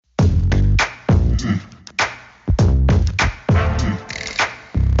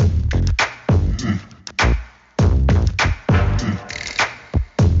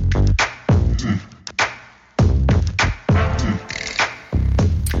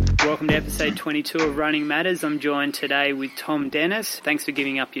welcome to episode 22 of Running Matters. I'm joined today with Tom Dennis. Thanks for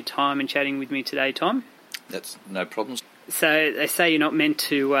giving up your time and chatting with me today, Tom. That's no problems. So they say you're not meant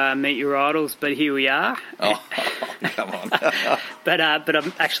to meet your idols, but here we are. Oh, come on. But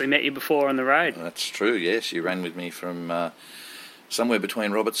I've actually met you before on the road. That's true, yes. You ran with me from somewhere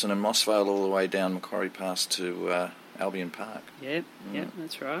between Robertson and Mossvale all the way down Macquarie Pass to Albion Park. Yeah,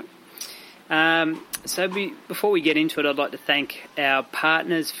 that's right. So before we get into it, I'd like to thank our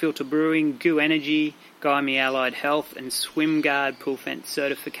partners, Filter Brewing, Goo Energy, Guyme Allied Health and SwimGuard Pool Fence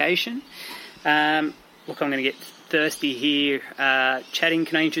certification. Look, I'm going to get thirsty here chatting.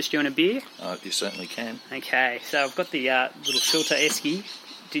 Can I interest you in a beer? You certainly can. Okay, so I've got the little Filter Esky.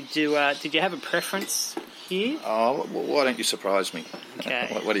 Did you have a preference here? Oh, why don't you surprise me?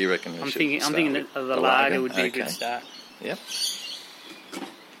 Okay. What do you reckon? I'm thinking that the lager would be a good start. Yep.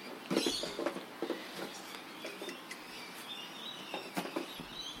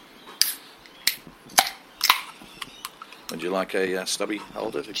 Would you like a stubby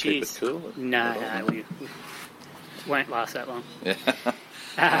holder to keep it cool? No, we won't last that long. Yeah.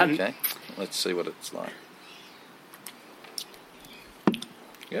 Okay, let's see what it's like.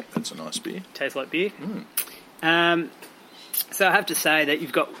 Yep, that's a nice beer. Tastes like beer. So I have to say that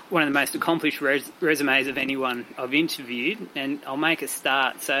you've got one of the most accomplished resumes of anyone I've interviewed, and I'll make a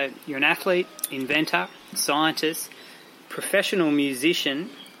start. So you're an athlete, inventor, scientist, professional musician,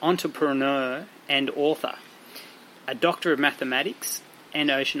 entrepreneur, and author. A doctor of mathematics and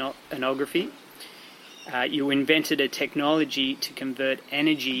oceanography. You invented a technology to convert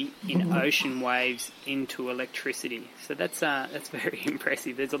energy in ocean waves into electricity. So that's very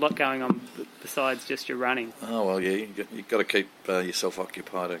impressive. There's a lot going on besides just your running. Oh, well, yeah, you've got to keep yourself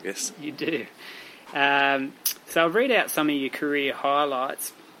occupied, I guess. You do. So I'll read out some of your career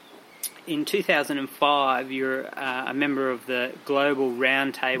highlights. In 2005, you're a member of the Global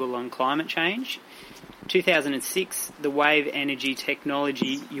Roundtable on Climate Change. 2006, the wave energy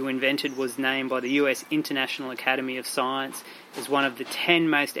technology you invented was named by the US International Academy of Science as one of the 10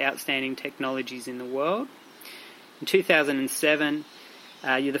 most outstanding technologies in the world. In 2007,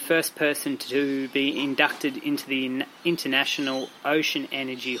 you're the first person to be inducted into the International Ocean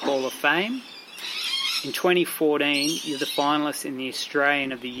Energy Hall of Fame. In 2014, you're the finalist in the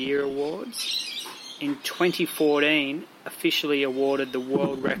Australian of the Year Awards. In 2014, officially awarded the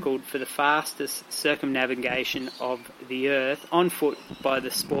world record for the fastest circumnavigation of the Earth on foot by the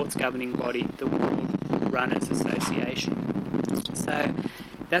sports governing body, the World Runners Association. So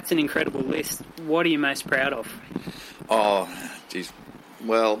that's an incredible list. What are you most proud of? Oh, geez.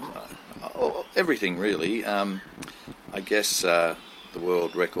 Well, everything really. I guess the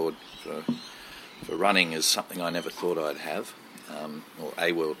world record for running is something I never thought I'd have. Or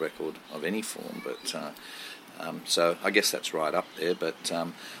a world record of any form, but so I guess that's right up there. But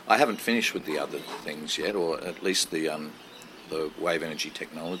I haven't finished with the other things yet, or at least the wave energy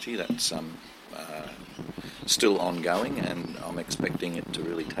technology. That's still ongoing, and I'm expecting it to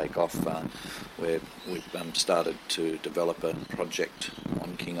really take off. Where we've started to develop a project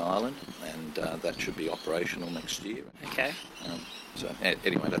on King Island, and that should be operational next year. Okay. So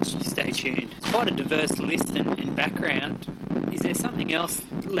anyway, that's... Stay tuned. It's quite a diverse list and background. Is there something else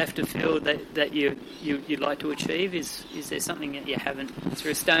left to field that you'd like to achieve? Is there something that you haven't... Is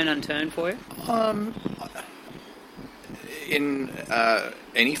there a stone unturned for you? In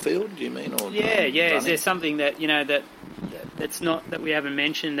any field, do you mean? Or yeah. Running? Is there something that, that's not... that we haven't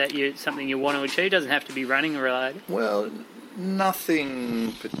mentioned that something you want to achieve? It doesn't have to be running related. Well,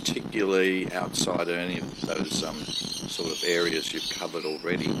 nothing particularly outside of any of those sort of areas you've covered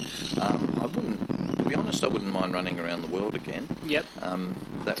already. To be honest, I wouldn't mind running around the world again. Yep.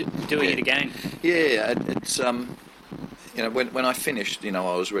 Doing it again. Yeah, it's when I finished,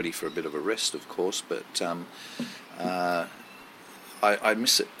 I was ready for a bit of a rest, of course, but I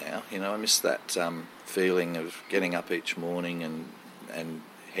miss it now. I miss that feeling of getting up each morning and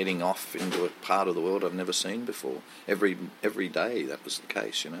heading off into a part of the world I've never seen before. Every day that was the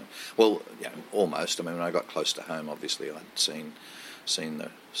case, Well, almost. I mean, when I got close to home, obviously I'd seen the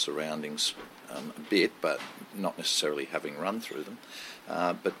surroundings a bit, but not necessarily having run through them.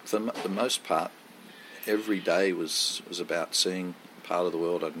 But for the most part, every day was about seeing a part of the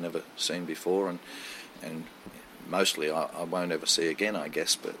world I'd never seen before, and mostly I won't ever see again, I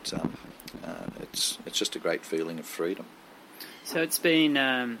guess. But it's just a great feeling of freedom. So it's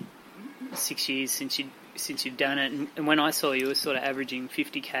been 6 years since you've done it, and when I saw you, it was sort of averaging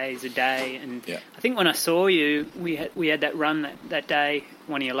 50 k's a day. And yeah. I think when I saw you, we had that run that day,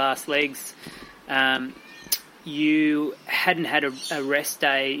 one of your last legs. You hadn't had a rest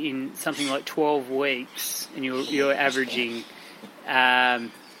day in something like 12 weeks, and you were averaging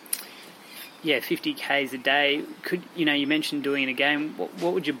 50 k's a day. You mentioned doing it again.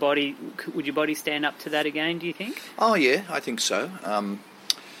 What would your body stand up to that again? Do you think? Oh yeah, I think so.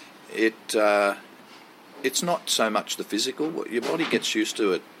 It's not so much the physical. Your body gets used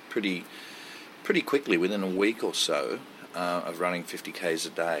to it pretty quickly within a week or so of running 50 k's a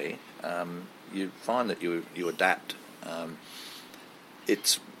day. You find that you adapt.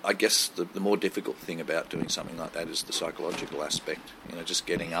 I guess the more difficult thing about doing something like that is the psychological aspect. Just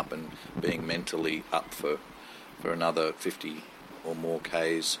getting up and being mentally up for another 50 or more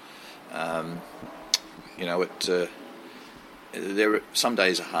k's. Some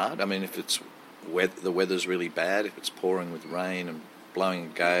days are hard. I mean, if the weather's really bad, if it's pouring with rain and blowing a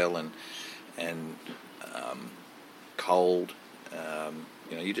gale and cold,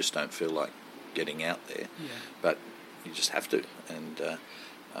 you just don't feel like getting out there. Yeah. But you just have to, and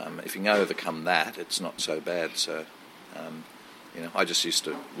if you can overcome that, it's not so bad. So, I just used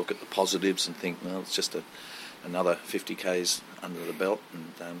to look at the positives and think, well, it's just another 50 k's under the belt,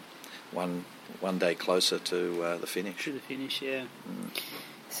 and one day closer to the finish. To the finish, yeah.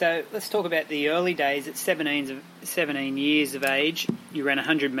 So let's talk about the early days. At 17 years of age, you ran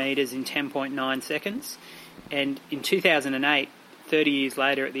 100 metres in 10.9 seconds, and in 2008, 30 years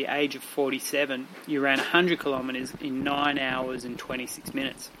later, at the age of 47, you ran 100 kilometres in 9 hours and 26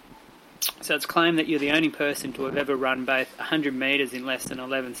 minutes. So it's claimed that you're the only person to have ever run both 100 metres in less than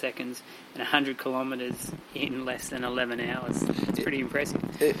 11 seconds and 100 kilometres in less than 11 hours. It's pretty impressive.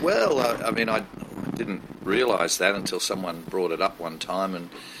 I didn't realise that until someone brought it up one time, and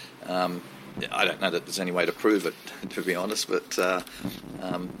I don't know that there's any way to prove it, to be honest, but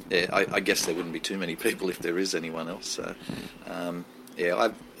I guess there wouldn't be too many people if there is anyone else. So,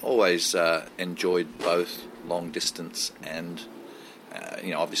 I've always enjoyed both long distance and,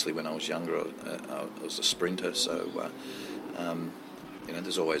 obviously when I was younger, I was a sprinter, so,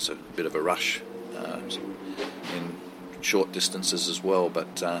 there's always a bit of a rush in short distances as well,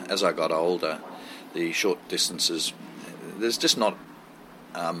 but as I got older, the short distances, there's just not,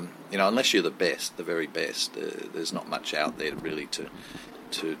 unless you're the very best, there's not much out there really to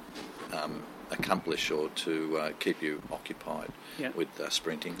accomplish or to keep you occupied with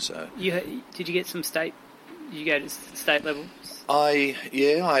sprinting. So, did you get some state? Did you go to state levels? I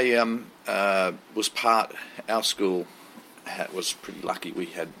was part. Our school was pretty lucky. We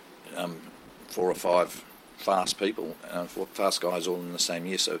had 4 or 5 fast people, 4 fast guys all in the same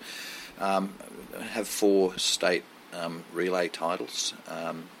year. So, have 4 state relay titles.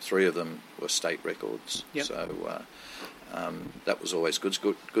 3 of them were state records. Yep. So that was always good. It's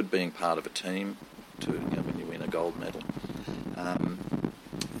good being part of a team when you win a gold medal.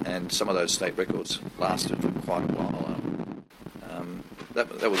 And some of those state records lasted for quite a while.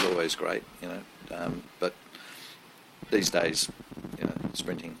 That was always great, but these days,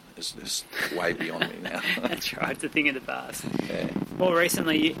 sprinting is just way beyond me now. That's right, it's a thing of the past. Yeah. More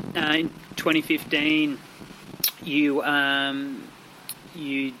recently, in 2015, you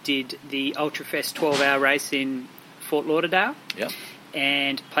did the Ultrafest 12-hour race in Fort Lauderdale. Yep.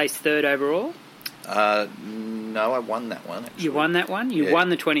 And placed 3rd overall. No, I won that one, actually. You won that one? You won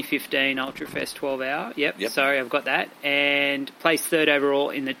the 2015 Ultrafest 12-hour. Yep. Sorry, I've got that. And placed 3rd overall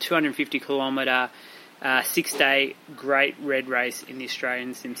in the 250-kilometre 6-day Great Red Race in the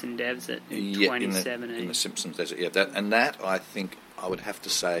Australian Simpson Desert in 2017. In the Simpson Desert, that I think I would have to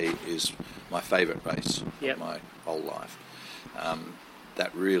say is my favourite race of my whole life.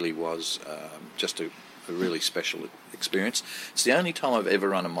 That really was just a really special experience. It's the only time I've ever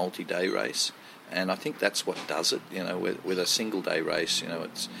run a multi-day race, and I think that's what does it. With a single-day race,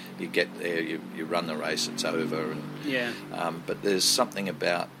 it's you get there, you run the race, it's over, and but there's something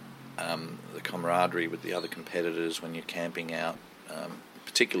about the camaraderie with the other competitors when you're camping out,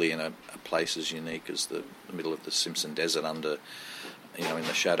 particularly in a place as unique as the middle of the Simpson Desert, under, in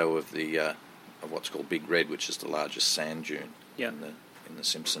the shadow of the of what's called Big Red, which is the largest sand dune in the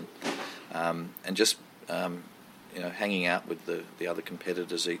Simpson, and just hanging out with the other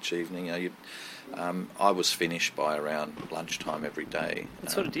competitors each evening. I was finished by around lunchtime every day.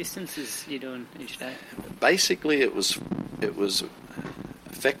 What sort of distances are you doing each day? Basically, it was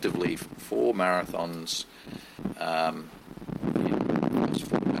effectively 4 marathons. It was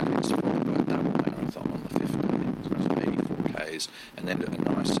 4 days, followed by a double marathon on the 5th day, so it was 84 k's, and then a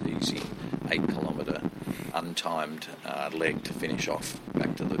nice, easy 8-kilometre untimed leg to finish off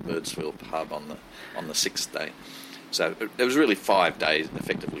back to the Birdsville pub on the 6th day. So it was really 5 days,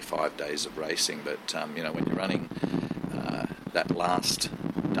 effectively 5 days of racing. But when you're running that last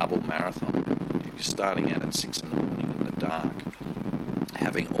double marathon, you're starting out at 6 in the morning in the dark,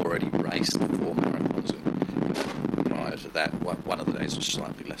 having already raced 4 marathons. And prior to that. One of the days was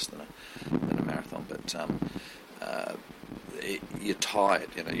slightly less than a marathon, but you're tired.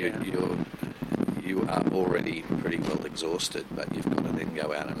 You are already pretty well exhausted, but you've got to then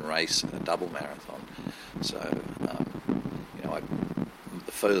go out and race a double marathon. So,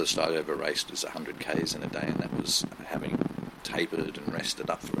 the furthest I'd ever raced was 100 k's in a day, and that was having tapered and rested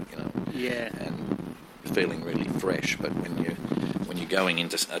up for it, and feeling really fresh. But when you're going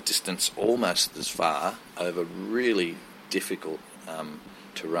into a distance almost as far over really difficult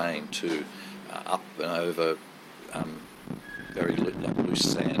terrain to up and over very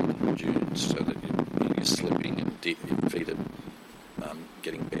loose sand dunes, so that you're slipping and your feet are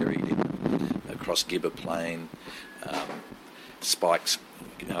getting buried across Gibber Plain, spikes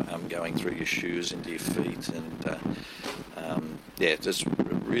going through your shoes into your feet, and just a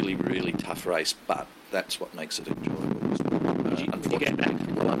really, really tough race, but that's what makes it enjoyable. Unfortunately,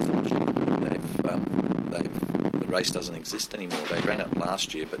 the race doesn't exist anymore. They ran it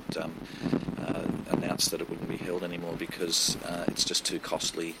last year, but announced that it wouldn't be held anymore because it's just too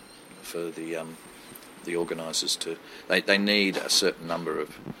costly for the organisers to. They need a certain number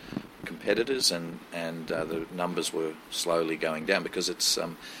of competitors, and the numbers were slowly going down because it's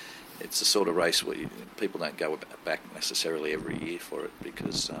a sort of race where people don't go back necessarily every year for it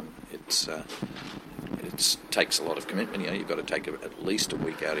because it takes a lot of commitment. You've got to take at least a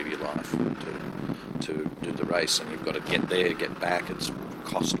week out of your life to do the race, and you've got to get there, get back. It's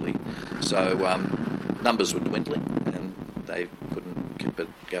costly, so numbers were dwindling, and they couldn't keep it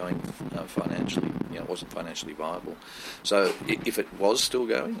going financially. It wasn't financially viable. So if it was still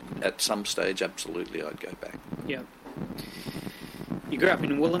going at some stage, absolutely, I'd go back. Yeah. You grew up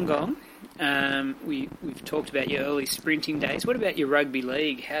in Wollongong. We've talked about your early sprinting days. What about your rugby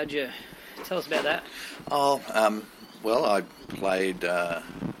league? How'd you tell us about that? Well, I played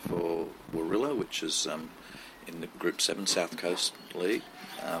for Warilla, which is in the Group 7 South Coast League.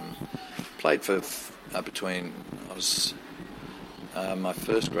 Played for between I was. My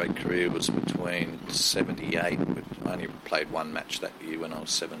first grade career was between 78, but I only played one match that year when I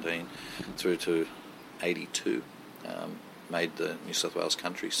was 17, through to 82. Made the New South Wales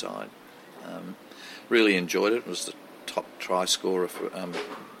country side. Really enjoyed it. It was the top try scorer for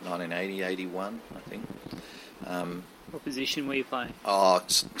 1980-81, I think. What position were you playing?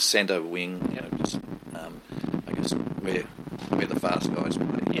 Centre wing. I guess where the fast guys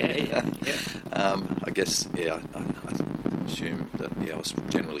play. Yeah. I guess, I assume that I was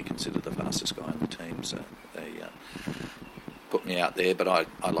generally considered the fastest guy on the team, so they put me out there, but I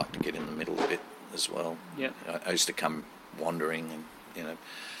like to get in the middle a bit as well. Yeah. I used to come wandering and,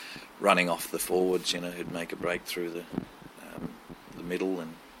 running off the forwards, who'd make a break through the middle,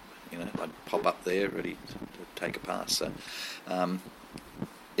 and, I'd pop up there ready to take a pass. So, I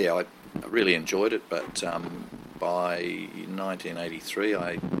really enjoyed it, but by 1983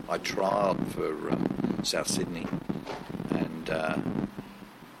 I trialled for South Sydney, and I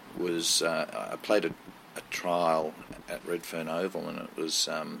played a trial at Redfern Oval, and it was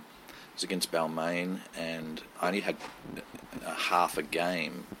against Balmain, and I only had half a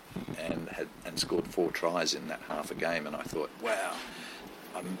game and scored 4 tries in that half a game, and I thought, wow,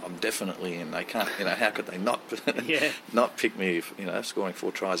 I'm definitely in. They can't, how could they not not pick me if, scoring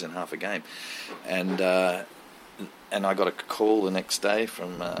 4 tries in half a game. And I got a call the next day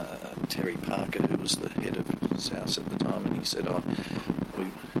from Terry Parker, who was the head of South at the time, and he said,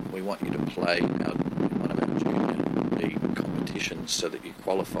 we want you to play one of our junior league competitions so that you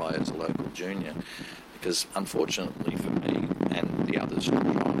qualify as a local junior. Because unfortunately for me and the others who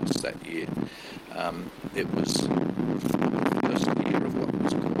trials that year, it was the first year of what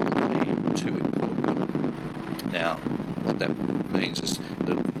was called the 2 important. Now, what that means is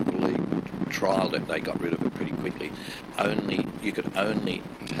the league trialled it, they got rid of it pretty quickly. You could only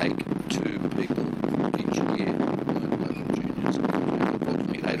take 2 people each year, local juniors.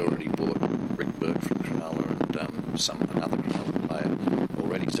 Unfortunately, they'd already bought Rick Burke from Cronulla and another Cronulla player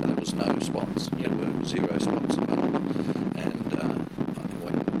already, so there was no spots. There were 0 spots available, and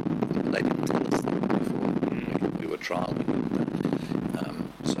they didn't tell us that before we were trialling it.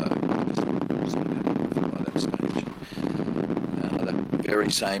 So I guess it was by that stage. That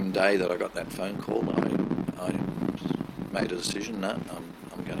very same day that I got that phone call, I made a decision. No,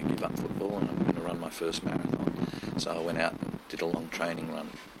 I'm going to give up football, and I'm going to run my first marathon. So I went out and did a long training run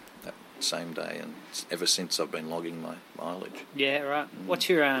that same day, and ever since I've been logging my mileage. Yeah, right. What's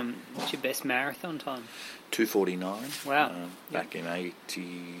your best marathon time? 2:49. Wow. Back in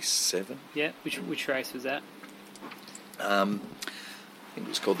 87. Yeah. Which race was that? I think it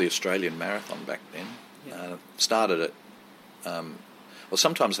was called the Australian Marathon back then. Yeah. Started at Well,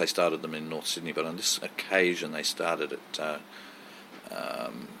 sometimes they started them in North Sydney, but on this occasion they started at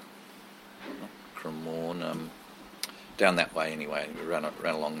Cremorne, down that way anyway. We ran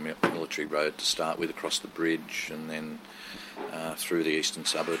along Military Road to start with, across the bridge, and then through the eastern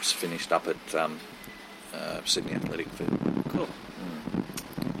suburbs, finished up at Sydney Athletic Field. Cool.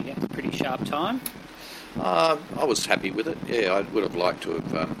 Yeah, pretty sharp time. I was happy with it. Yeah, I would have liked to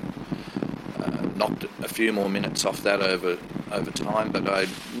have knocked a few more minutes off that over time, but I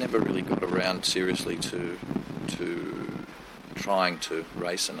never really got around seriously to trying to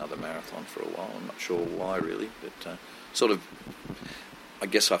race another marathon for a while. I'm not sure why really, but I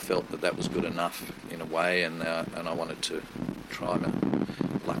guess I felt that was good enough in a way, and I wanted to try my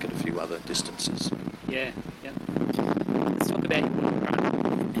luck at a few other distances. Yeah. Let's talk about your world run.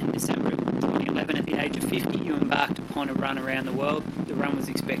 In December of 2011, at the age of 50, you embarked upon a run around the world. The run was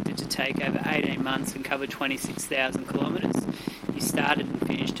expected to take over 18 months and cover 26,000 kilometres. You started and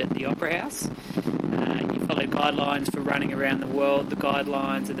finished at the Opera House. You followed guidelines for running around the world. The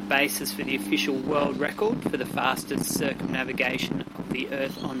guidelines are the basis for the official world record for the fastest circumnavigation of the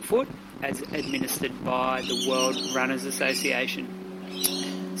Earth on foot, as administered by the World Runners Association.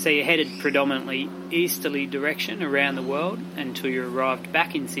 So you headed predominantly easterly direction around the world until you arrived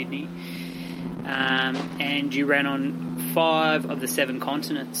back in Sydney, and you ran on 5 of the 7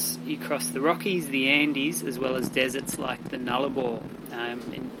 continents. You crossed the Rockies, the Andes, as well as deserts like the Nullarbor,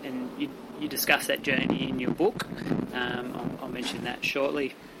 and you discuss that journey in your book. I'll mention that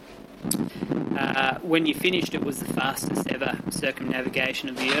shortly. When you finished, it was the fastest ever circumnavigation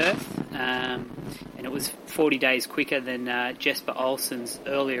of the Earth, and it was 40 days quicker than Jesper Olsen's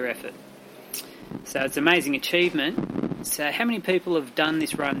earlier effort. So it's an amazing achievement. So how many people have done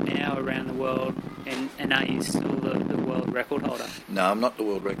this run now around the world, and are you still the world record holder? No, I'm not the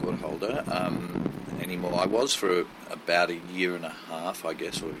world record holder anymore. I was for about a year and a half, I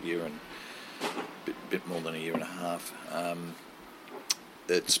guess, or a year and bit more than a year and a half.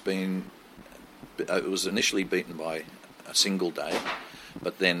 It was initially beaten by a single day,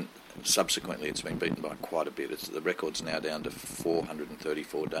 but then subsequently it's been beaten by quite a bit. The record's now down to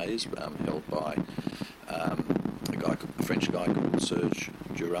 434 days, held by a French guy called Serge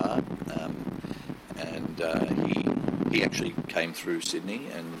Girard, and he actually came through Sydney,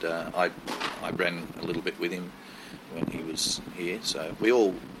 and I ran a little bit with him when he was here, so we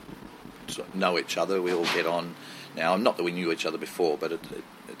all sort of know each other, we all get on now. Not that we knew each other before, but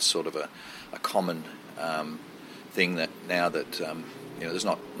it's sort of a common thing that now that there's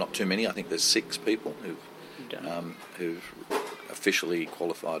not too many. I think there's 6 people who've officially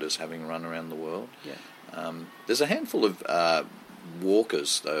qualified as having run around the world. Yeah. There's a handful of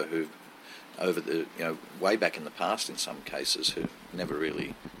walkers though who, over the way back in the past, in some cases, who never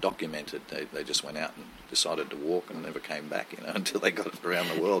really documented. They just went out and decided to walk and never came back, until they got around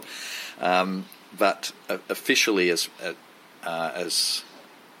the world. But officially, as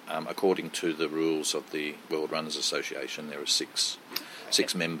according to the rules of the World Runners Association, there are six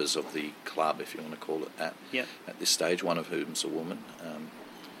members of the club, if you want to call it that, at this stage, one of whom's a woman.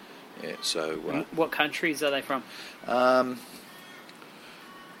 What countries are they from?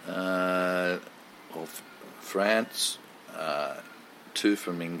 France, 2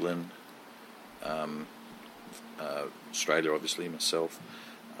 from England, Australia, obviously, myself,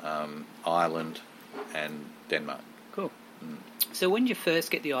 Ireland, and Denmark. Cool. So when did you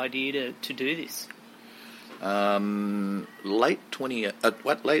first get the idea to do this? Late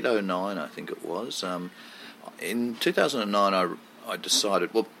 09, I think it was. In 2009, I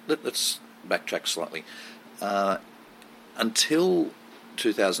decided. Well, let's backtrack slightly. Until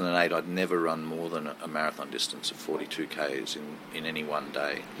 2008, I'd never run more than a marathon distance of 42 k's in any one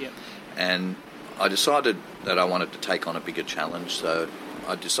day. Yep. And I decided that I wanted to take on a bigger challenge, so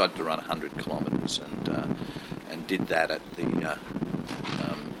I decided to run 100 kilometres and did that at the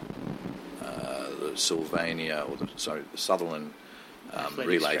Sylvania, the Sutherland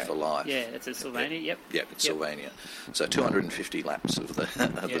Relay Track for Life. Yeah, it's at Sylvania. Yep. It's Sylvania. So 250 laps of the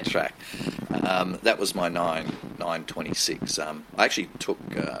track. That was my 9:26. I actually took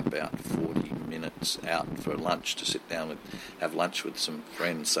about 40 minutes out for lunch to sit down and have lunch with some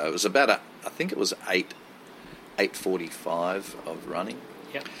friends. So it was about I think it was 8:45 of running.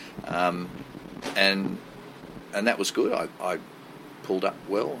 Yep. And that was good. I pulled up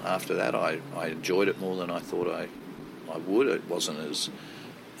well after that. I enjoyed it more than I thought I would. It wasn't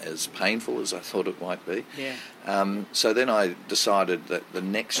as painful as I thought it might be. Yeah. So then I decided that the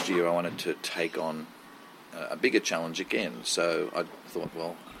next year I wanted to take on a bigger challenge again. So I thought,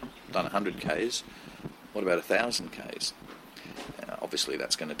 well, I've done 100 k's. What about 1,000 k's? Obviously,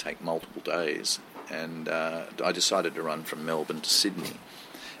 that's going to take multiple days. and I decided to run from Melbourne to Sydney,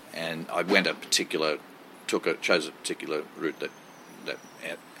 and I went chose a particular route that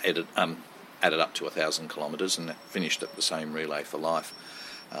added up to 1,000 kilometres, and finished at the same Relay for Life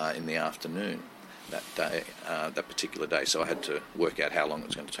in the afternoon that day, that particular day. So I had to work out how long it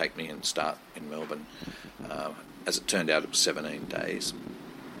was going to take me and start in Melbourne. As it turned out, it was 17 days,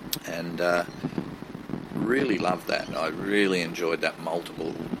 and really loved that. I really enjoyed that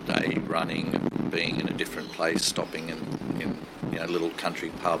multiple day running, being in a different place, stopping in little country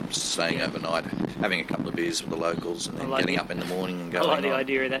pubs, staying overnight, having a couple of beers with the locals, and then getting up in the morning and going. I like the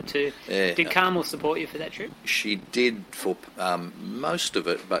idea of that too. Yeah. Did Carmel support you for that trip? She did for most of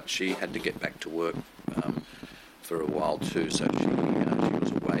it, but she had to get back to work for a while too, so she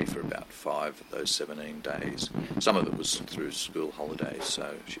was away for about 5 of those 17 days. Some of it was through school holidays,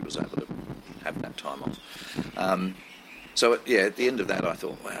 so she was able to have that time off. So at the end of that, I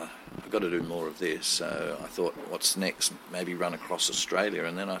thought, wow, I've got to do more of this. So I thought, what's next? Maybe run across Australia.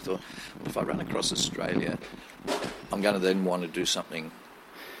 And then I thought, if I run across Australia, I'm going to then want to do something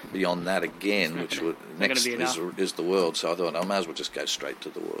beyond that again, which next is the world. So I thought, I may as well just go straight to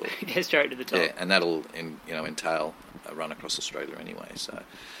the world. Go straight to the top. Yeah, and that'll entail a run across Australia anyway. So,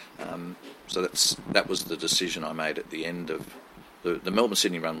 that was the decision I made at the end of the Melbourne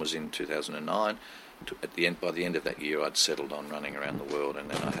Sydney run was in 2009. By the end of that year, I'd settled on running around the world, and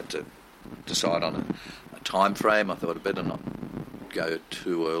then I had to decide on a time frame. I thought I'd better not go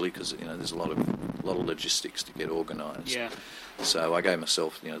too early because there's a lot of logistics to get organised. Yeah. So I gave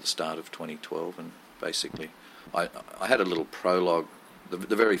myself the start of 2012, and basically I had a little prologue.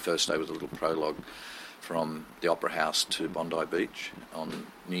 The very first day was a little prologue from the Opera House to Bondi Beach on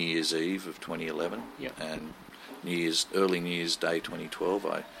New Year's Eve of 2011. Yep. And early New Year's Day 2012,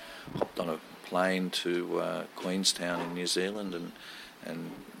 I hopped on a plane to Queenstown in New Zealand,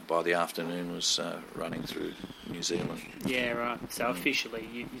 and by the afternoon was running through New Zealand. Yeah, right. So officially,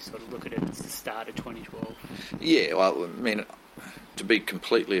 you sort of look at it as the start of 2012. Yeah, well, I mean, to be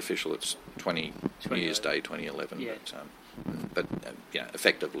completely official, it's New Year's Day 2011. Yeah. But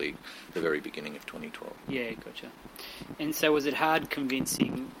effectively, the very beginning of 2012. Yeah, gotcha. And so was it hard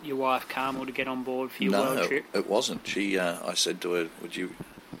convincing your wife, Carmel, to get on board for your world trip? No, it wasn't. I said to her, would you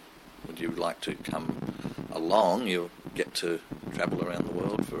like to come along? You'll get to travel around the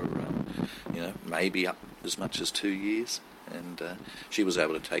world for, maybe up as much as 2 years. And she was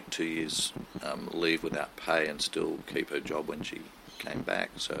able to take 2 years leave without pay and still keep her job when she came back.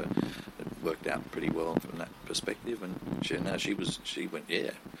 So it worked out pretty well from that perspective. And she went,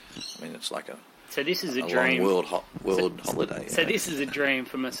 yeah. I mean, it's like so this is a dream. Long world holiday. So this is a dream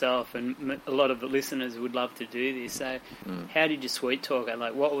for myself, and a lot of the listeners would love to do this. So, how did you sweet talk her?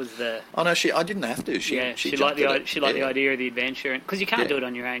 Like, what was the? Oh no, I didn't have to. She liked the idea of the adventure, because you can't do it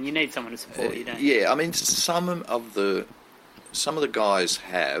on your own. You need someone to support you, don't you? Yeah, I mean, some of the guys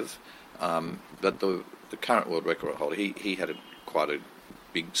have, but the current world record holder, he had quite a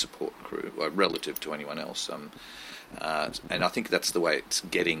big support crew, relative to anyone else. And I think that's the way it's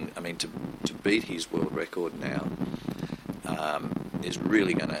getting. I mean, to beat his world record now is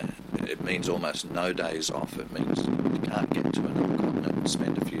really going to. It means almost no days off. It means you can't get to another continent and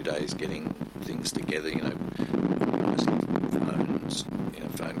spend a few days getting things together. Phones,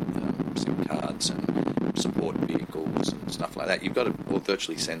 phone SIM cards and support vehicles and stuff like that. You've got to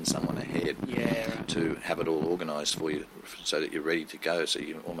virtually send someone ahead to have it all organised for you, so that you're ready to go. So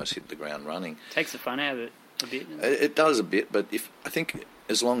you can almost hit the ground running. Takes the fun out of it. A bit. It does a bit, but I think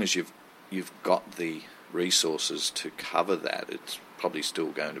as long as you've got the resources to cover that, it's probably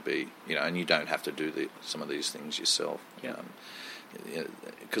still going to be, and you don't have to do some of these things yourself.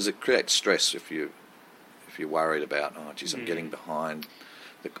 Because it creates stress if you're worried about, I'm getting behind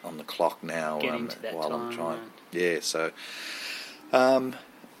on the clock now while I'm trying. Yeah, so I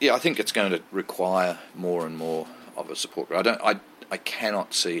think it's going to require more and more of a support. I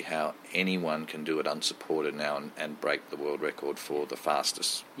cannot see how anyone can do it unsupported now and break the world record for the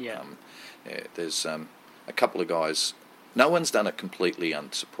fastest. There's a couple of guys. No one's done it completely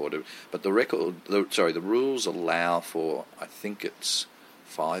unsupported, but the rules allow for, I think it's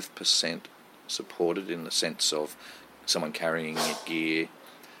 5% supported, in the sense of someone carrying your gear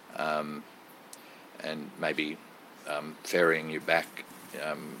and maybe ferrying you back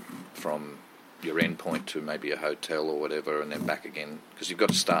from your end point to maybe a hotel or whatever, and then back again, because you've got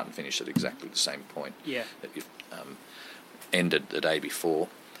to start and finish at exactly the same point that you've ended the day before.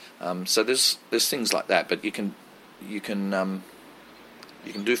 So there's things like that, but you can do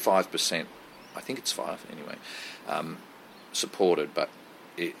 5%. I think it's 5 anyway, supported. But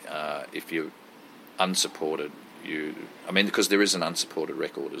if you're unsupported, I mean, because there is an unsupported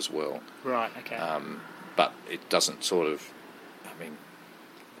record as well. Right. Okay. But it doesn't sort of, I mean,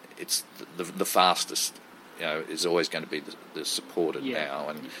 it's the fastest, is always going to be the supported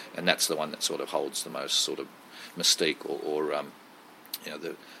now, and that's the one that sort of holds the most sort of mystique or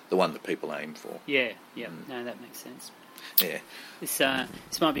the one that people aim for. Yeah. No, that makes sense. Yeah. This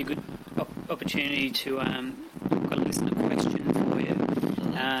might be a good opportunity to I've got a listener question for you.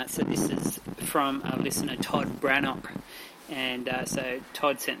 So this is from our listener Todd Brannock, and so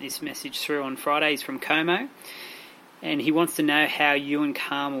Todd sent this message through on Friday. He's from Como, and he wants to know how you and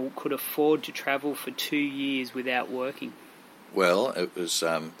Carmel could afford to travel for 2 years without working. Well, it was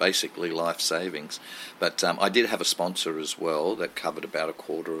basically life savings, but I did have a sponsor as well that covered about a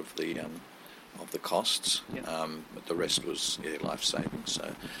quarter of the costs. Yep. But the rest was life savings.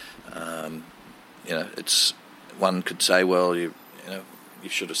 So it's, one could say, well, you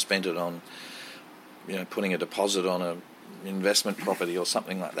should have spent it on putting a deposit on a investment property or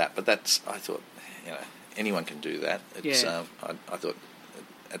something like that. But I thought anyone can do that. It's I thought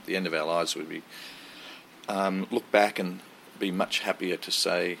at the end of our lives we'd be look back and be much happier to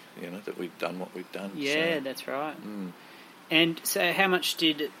say that we've done what we've done. Yeah, so, that's right. And so, how much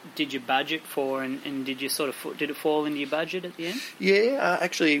did you budget for, and did you did it fall into your budget at the end? Yeah,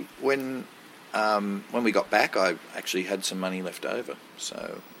 actually, when we got back, I actually had some money left over,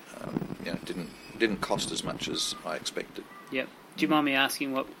 so it didn't cost as much as I expected. Yep. Do you mind me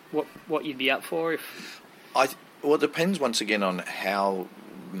asking what you'd be up for if? Well, it depends once again on how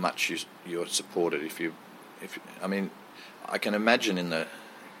much you're supported. I mean, I can imagine in the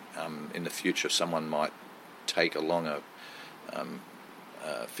future someone might take along a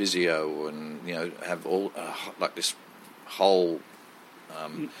physio and have all like this whole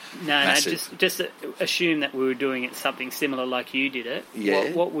massive... just assume that we were doing it something similar like you did it.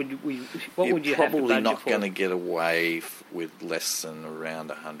 Yeah. What would you You're have to budget probably not for? going to get away with less than around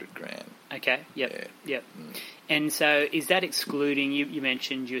 $100,000. Okay. Yep. Yeah. Yep. And so, is that excluding? You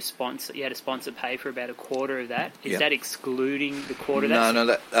mentioned your sponsor. You had a sponsor pay for about a quarter of that. Is that excluding the quarter?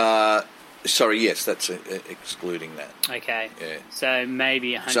 No. Sorry. Yes, that's excluding that. Okay. Yeah. So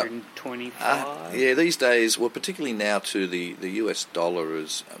maybe 125. Yeah. These days, well, particularly now too, the US dollar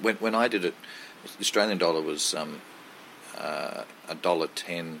is when I did it, the Australian dollar was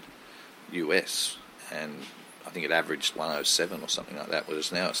 $1.10 US, and I think it averaged 107 or something like that,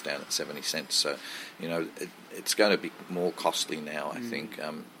 whereas now it's down at 70 cents. So, it's going to be more costly now, I think.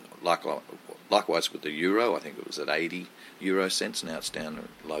 Likewise with the euro, I think it was at 80 euro cents. Now it's down to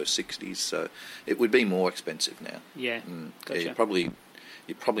low 60s. So it would be more expensive now. Yeah, gotcha. Yeah,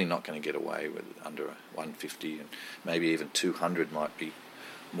 you're probably not going to get away with under 150, and maybe even 200 might be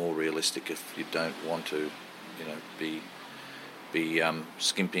more realistic if you don't want to, be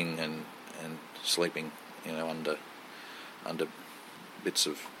skimping and sleeping, under bits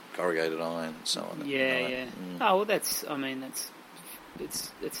of corrugated iron and so on. Yeah. Oh well, that's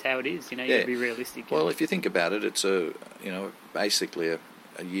how it is. You got to be realistic. Well, if you think about it, it's basically a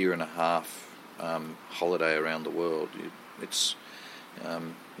year and a half holiday around the world. It's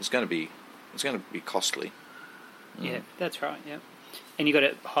going to be costly. Yeah, that's right. Yeah, and you got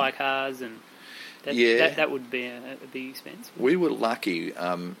to hire cars, and that would be a big expense. We were lucky.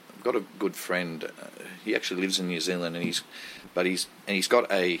 I've got a good friend. He actually lives in New Zealand, and he's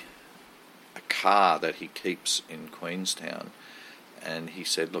got a car that he keeps in Queenstown. And he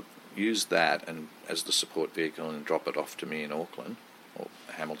said, look, use that and as the support vehicle and drop it off to me in Auckland, or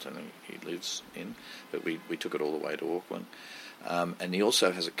Hamilton he lives in, but we took it all the way to Auckland. And he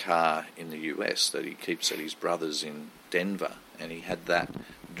also has a car in the US that he keeps at his brother's in Denver, and he had that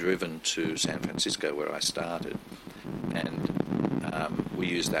driven to San Francisco where I started. And we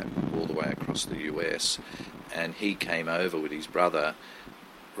used that all the way across the US, and he came over with his brother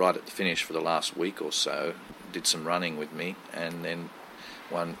right at the finish for the last week or so, did some running with me, and then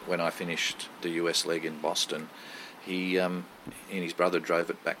when I finished the US leg in Boston, he and his brother drove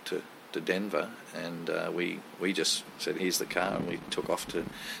it back to Denver, and we just said, here's the car, and we took off to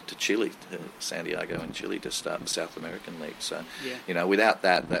Chile, to Santiago in Chile, to start the South American League. So, without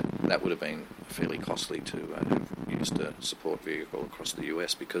that would have been fairly costly to have used a support vehicle across the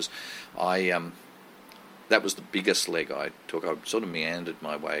US, because that was the biggest leg I took. I sort of meandered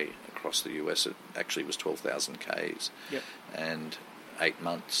my way across the US. It actually was 12,000 Ks, and 8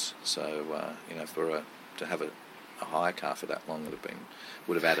 months. So to have a hire car for that long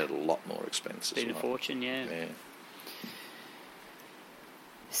would have added a lot more expenses. Been a fortune, yeah.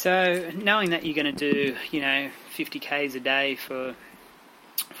 So knowing that you're going to do 50 Ks a day for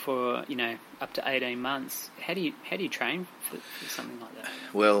for up to 18 months. How do you train for something like that?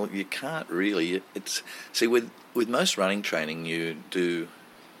 Well, you can't really. With most running training, you do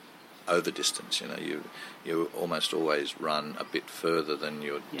over distance. You almost always run a bit further than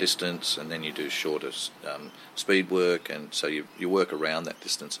your distance, and then you do shorter speed work, and so you work around that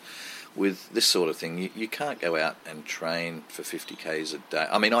distance. With this sort of thing, you can't go out and train for 50 k's a day.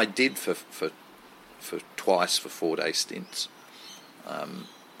 I mean, I did for twice for 4-day stints.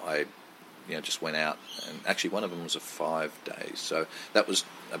 I just went out, and actually one of them was a 5 days, so that was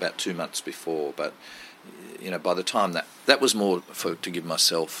about 2 months before. But by the time that was more to give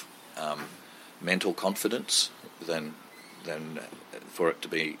myself mental confidence than for it to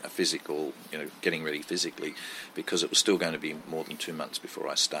be a physical, getting ready physically, because it was still going to be more than 2 months before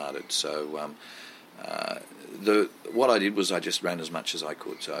I started. So what I did was I just ran as much as I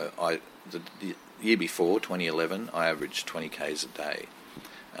could. So the year before, 2011, I averaged 20 k's a day,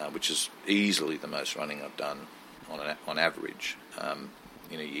 which is easily the most running I've done on average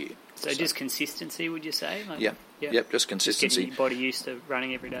in a year. So just consistency, would you say? Yep, just consistency. Just getting your body used to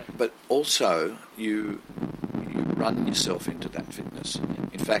running every day. But also, you run yourself into that fitness.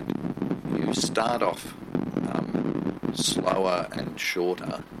 In fact, you start off slower and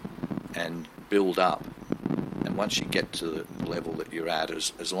shorter and build up. And once you get to the level that you're at,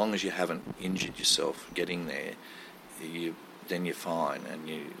 as long as you haven't injured yourself getting there, then you're fine, and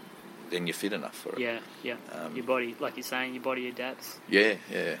then you're fit enough for it. Yeah. Your body, like you're saying, your body adapts. Yeah.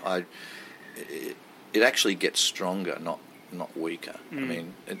 It actually gets stronger, not weaker. I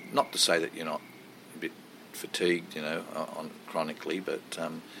mean, not to say that you're not a bit fatigued, chronically, but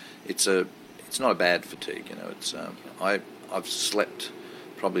it's not a bad fatigue. I've slept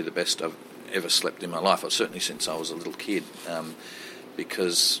probably the best I've ever slept in my life, or certainly since I was a little kid,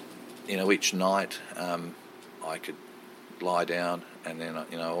 because each night I could lie down, and then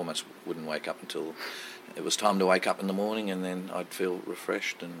I almost wouldn't wake up until it was time to wake up in the morning, and then I'd feel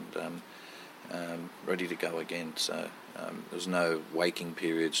refreshed and ready to go again. So there was no waking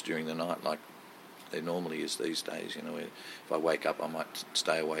periods during the night like there normally is these days. If I wake up, I might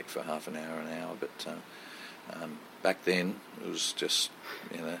stay awake for half an hour, but back then it was just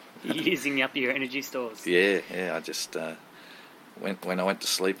using up your energy stores. Yeah. I just when I went to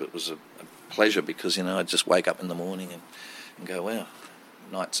sleep, it was a pleasure, because I'd just wake up in the morning and go, wow,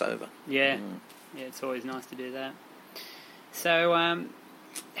 night's over. Yeah, it's always nice to do that. So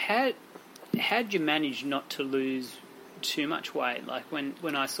how'd you manage not to lose too much weight? Like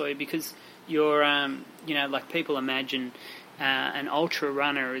when I saw you, because you're like people imagine an ultra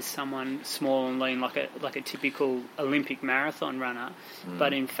runner is someone small and lean, like a typical Olympic marathon runner,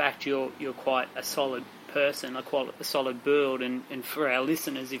 but in fact you're quite a solid person, a solid build, and for our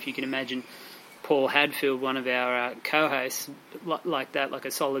listeners, if you can imagine Paul Hadfield, one of our co-hosts, like that, like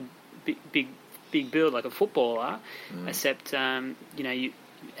a solid big build, like a footballer, except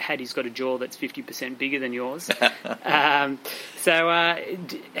Hattie's got a jaw that's 50% bigger than yours. So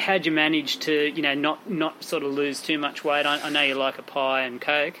how'd you manage to not sort of lose too much weight? I know you like a pie and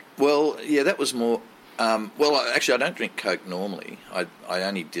Coke. Well, yeah, that was more. Actually, I don't drink Coke normally. I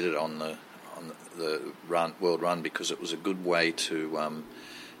only did it on the World Run because it was a good way to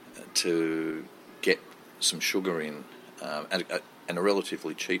get some sugar in, and a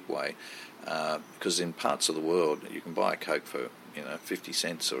relatively cheap way, because in parts of the world you can buy a Coke for 50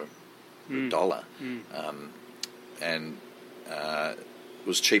 cents or $1, and it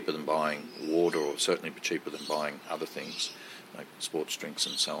was cheaper than buying water, or certainly cheaper than buying other things like sports drinks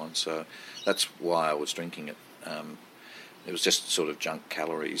and so on. So that's why I was drinking it. It was just sort of junk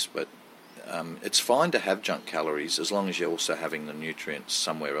calories, but it's fine to have junk calories as long as you're also having the nutrients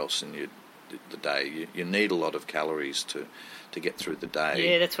somewhere else in the day. You need a lot of calories to get through the day.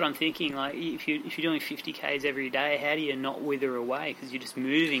 Yeah, that's what I'm thinking. Like if you're doing 50 k's every day, how do you not wither away? Because you're just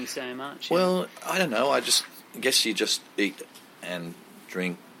moving so much. Well, I don't know. I guess you just eat and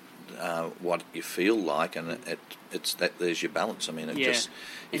drink what you feel like, and it's that there's your balance. I mean,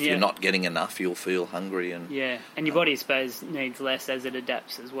 if you're not getting enough, you'll feel hungry, and your body, I suppose, needs less as it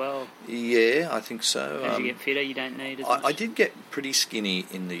adapts as well. Yeah, I think so. As you get fitter, you don't need as much. I did get pretty skinny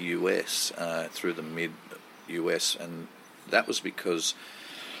in the US through the mid-US, and that was because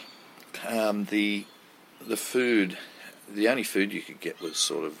the food, the only food you could get was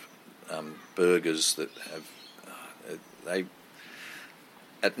sort of burgers that have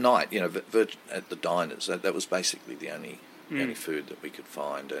at night, at the diners. That was basically the only food that we could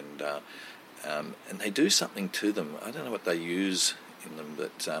find, and they do something to them. I don't know what they use in them,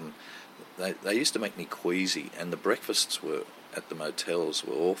 but they used to make me queasy, and the breakfasts were at the motels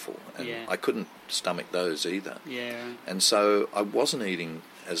were awful, and I couldn't stomach those either. Yeah. And so I wasn't eating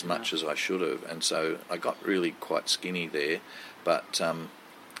as much as I should have, and so I got really quite skinny there. But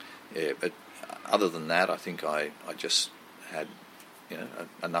but other than that, I think I just had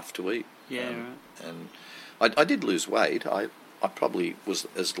enough to eat. Yeah. And I did lose weight. I probably was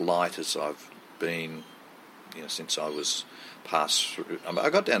as light as I've been, since I was passed through. I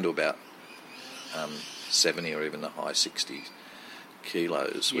got down to about 70 or even the high 60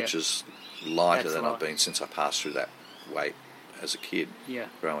 kilos, which is lighter than I've been since I passed through that weight as a kid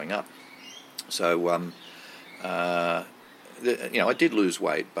growing up. So, I did lose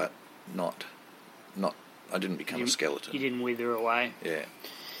weight, but not. I didn't become a skeleton. You didn't wither away. Yeah.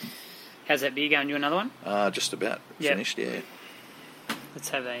 How's that beer going? Do another one? Just about finished. Yeah. Let's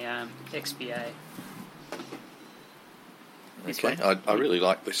have a XBA. Okay. I really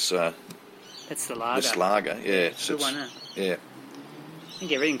like this. That's the lager. This lager, yeah. It's a good one, Yeah. I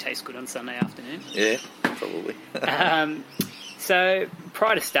think everything tastes good on Sunday afternoon. Yeah, probably. So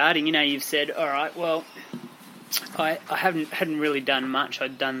prior to starting, you've said, all right, well, I hadn't really done much.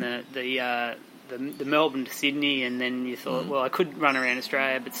 I'd done the Melbourne to Sydney, and then you thought, well, I could run around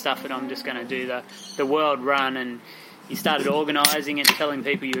Australia, but stuff it, I'm just going to do the world run, and you started organising it, telling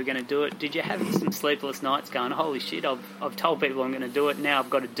people you were going to do it. Did you have some sleepless nights going, holy shit, I've told people I'm going to do it, now I've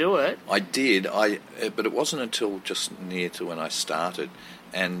got to do it? I did, but it wasn't until just near to when I started,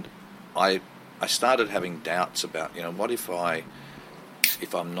 and I started having doubts about, what if I'm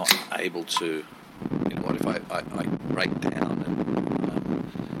not able to, what if I break down and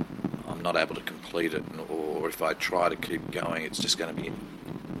I'm not able to complete it, or if I try to keep going, it's just going to be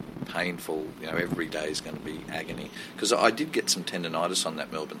painful. Every day is going to be agony. Because I did get some tendinitis on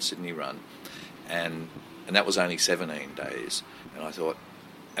that Melbourne-Sydney run, and that was only 17 days. And I thought,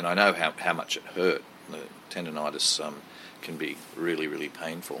 and I know how much it hurt. The tendinitis can be really, really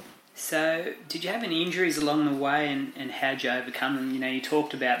painful. So, did you have any injuries along the way, and how'd you overcome them? You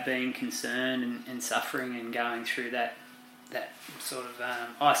talked about being concerned and suffering and going through that sort of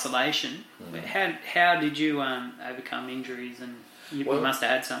isolation. Mm. How did you overcome injuries? And you must have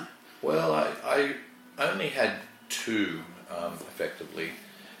had some. Well, I only had two, effectively.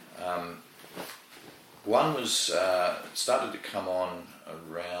 One was started to come on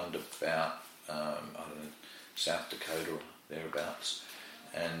around about South Dakota or thereabouts.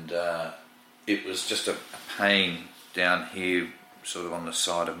 And it was just a pain down here, sort of on the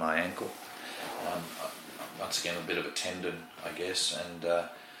side of my ankle. Once again, a bit of a tendon, I guess. And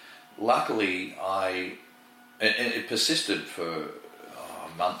luckily, it persisted for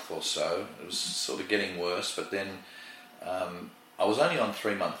a month or so. It was sort of getting worse, but then I was only on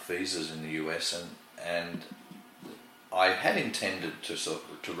 3-month visas in the US, and I had intended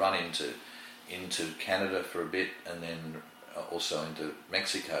to run into Canada for a bit, and then also into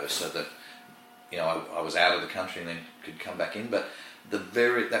Mexico, so that I was out of the country and then could come back in. But that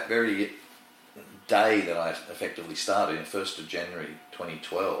very day that I effectively started, on 1st of January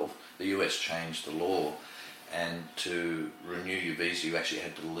 2012, the US changed the law, and to renew your visa you actually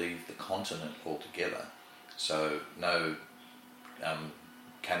had to leave the continent altogether. So no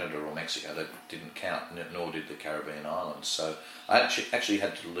Canada or Mexico, that didn't count, nor did the Caribbean islands. So I actually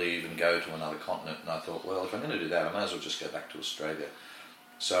had to leave and go to another continent, and I thought, well, if I'm going to do that, I may as well just go back to Australia.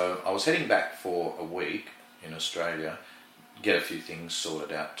 So I was heading back for a week in Australia, get a few things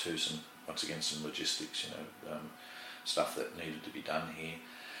sorted out too, some logistics, stuff that needed to be done here.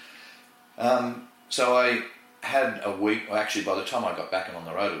 So I had a week, well, actually by the time I got back and on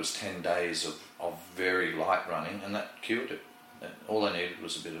the road, it was 10 days of very light running, and that cured it. All I needed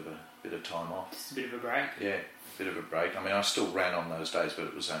was a bit of time off. Just a bit of a break. Yeah, a bit of a break. I mean, I still ran on those days, but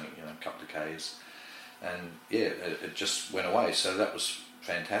it was only a couple of Ks, and it just went away. So that was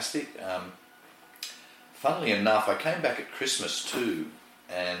fantastic. Funnily enough, I came back at Christmas too,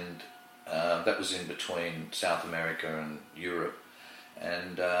 and that was in between South America and Europe,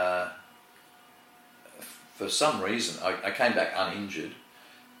 and for some reason I came back uninjured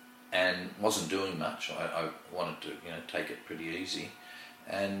and wasn't doing much. I wanted to take it pretty easy,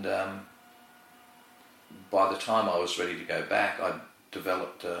 and by the time I was ready to go back, I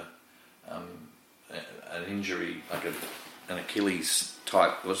developed an injury, like an Achilles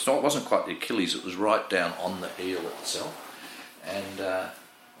type. It wasn't quite the Achilles, it was right down on the heel itself, and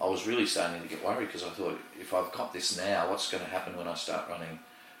I was really starting to get worried, because I thought, if I've got this now, what's going to happen when I start running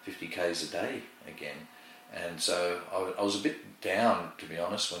 50 Ks a day again? And so I was a bit down, to be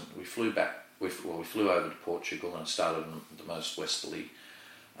honest, when we flew back. We flew over to Portugal and started on the most westerly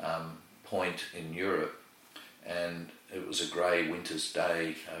point in Europe, and it was a grey winter's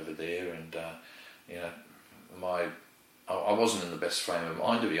day over there, and I wasn't in the best frame of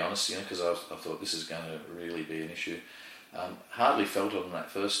mind, to be honest, because I thought this is going to really be an issue. Hardly felt it on that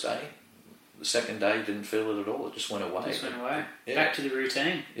first day. The second day, didn't feel it at all. It just went away. Yeah. Back to the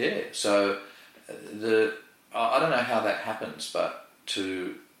routine. Yeah. So I don't know how that happens, but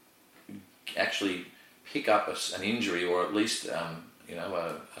to actually pick up an injury, or at least a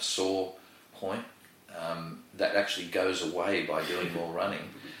sore point, that actually goes away by doing more running.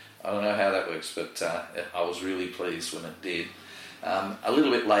 I don't know how that works, but I was really pleased when it did. A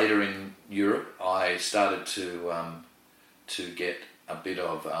little bit later in Europe, I started to get a bit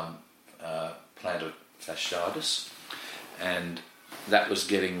of plantar fasciitis, and that was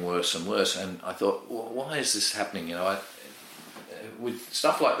getting worse and worse. And I thought, well, why is this happening? With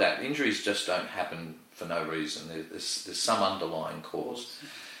stuff like that, injuries just don't happen for no reason. There's some underlying cause.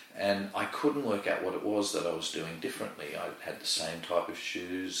 And I couldn't work out what it was that I was doing differently. I had the same type of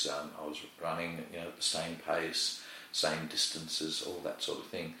shoes, I was running at the same pace, same distances, all that sort of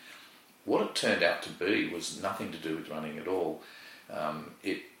thing. What it turned out to be was nothing to do with running at all.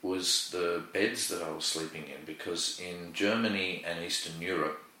 It was the beds that I was sleeping in, because in Germany and Eastern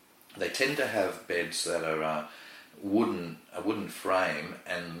Europe, they tend to have beds that are a wooden frame,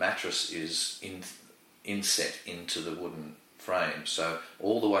 and the mattress is inset into the wooden frame, so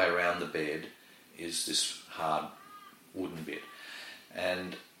all the way around the bed is this hard wooden bit.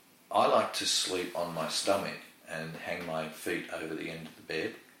 And I like to sleep on my stomach and hang my feet over the end of the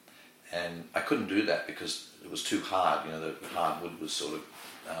bed, and I couldn't do that because it was too hard. The hardwood was sort of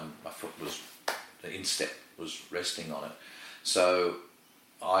my foot was, the instep was resting on it, so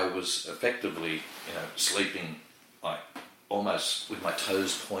I was effectively sleeping like almost with my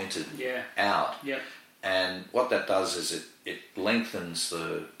toes pointed out. Yep. And what that does is it lengthens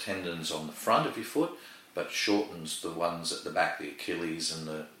the tendons on the front of your foot, but shortens the ones at the back, the Achilles and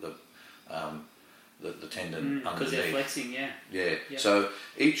the tendon underneath. Because they're flexing, Yeah. Yep. So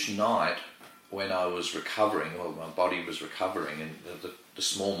each night when I was recovering, or my body was recovering, and the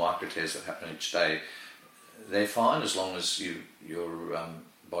small micro tears that happen each day, they're fine as long as your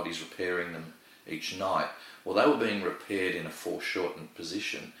body's repairing them each night. Well, they were being repaired in a foreshortened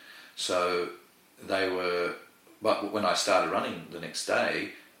position, so they were. But when I started running the next day,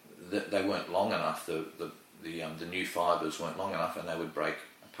 they weren't long enough. The new fibres weren't long enough, and they would break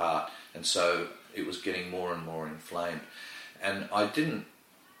apart, and so it was getting more and more inflamed. And I didn't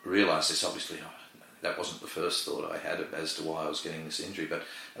realise this. Obviously, that wasn't the first thought I had as to why I was getting this injury. But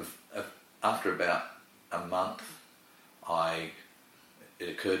after about a month, it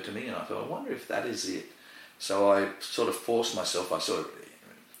occurred to me, and I thought, I wonder if that is it. So I sort of forced myself. I sort of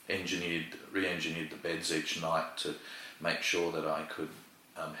re-engineered the beds each night to make sure that I could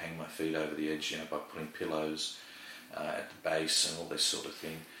hang my feet over the edge, by putting pillows at the base and all this sort of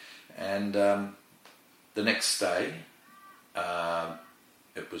thing. And the next day,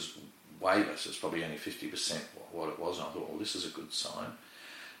 it was way less. It was probably only 50% what it was. And I thought, well, this is a good sign.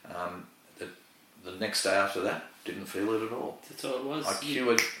 The next day after that, didn't feel it at all. That's all it was. I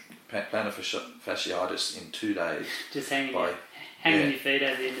cured plantar fasciitis in 2 days. Just hanging your feet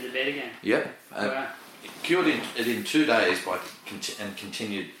over the end of the bed again. Yep. Wow. Cured it in 2 days and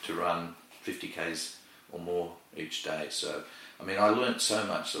continued to run 50 k's or more each day. So, I mean, I learnt so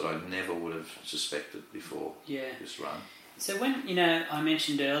much that I never would have suspected before this run. So when, I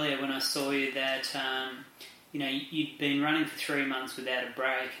mentioned earlier when I saw you that, you'd been running for 3 months without a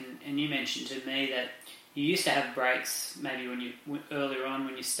break, and you mentioned to me that you used to have breaks maybe earlier on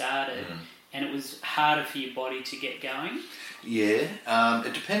when you started, and it was harder for your body to get going. Yeah,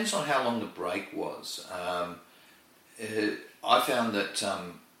 it depends on how long the break was. I found that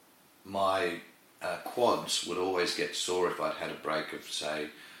my quads would always get sore if I'd had a break of, say,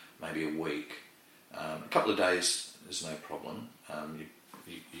 maybe a week. A couple of days is no problem.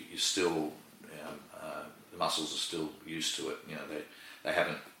 You still, the muscles are still used to it. They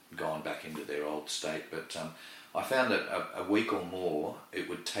haven't gone back into their old state. But I found that a week or more, it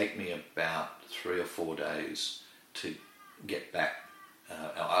would take me about 3 or 4 days to get back.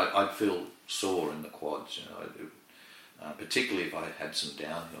 I'd feel sore in the quads, particularly if I had some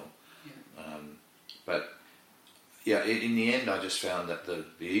downhill. But yeah, in the end, I just found that the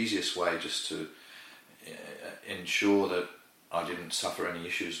easiest way just to ensure that I didn't suffer any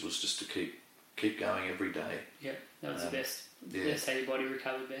issues was just to keep going every day. Yeah, that was the best. That's how your body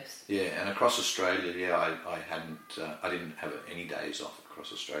recovered best. Yeah, and across Australia, I didn't have any days off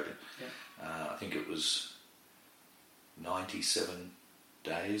across Australia. Yeah. I think it was 97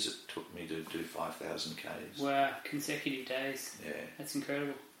 days it took me to do 5,000 k's. Wow, consecutive days. Yeah, that's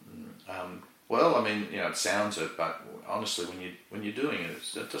incredible. Well, I mean, it sounds it, but honestly, when you're doing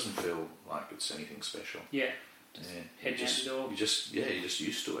it, it doesn't feel like it's anything special. Yeah. Heading out the door. You're just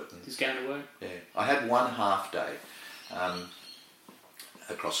used to it. And, just going to work. Yeah, I had one half day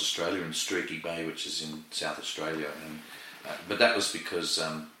across Australia in Streaky Bay, which is in South Australia, and but that was because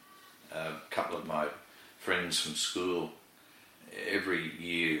a couple of my friends from school, every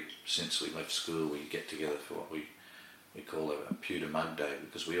year since we left school, we get together for what we call a pewter mug day,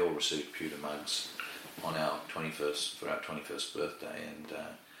 because we all received pewter mugs on our 21st birthday, and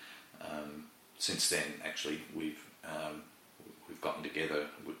since then actually we've gotten together.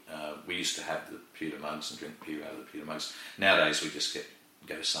 We used to have the pewter mugs and drink beer out of the pewter mugs. Nowadays we just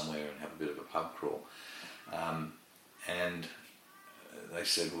go somewhere and have a bit of a pub crawl, and they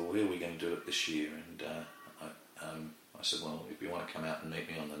said, well, where are we going to do it this year? And I said, well, if you want to come out and meet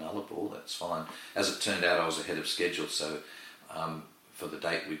me on the Nullarbor, that's fine. As it turned out, I was ahead of schedule, so for the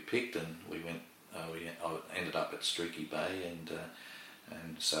date we picked, and we went. I ended up at Streaky Bay, and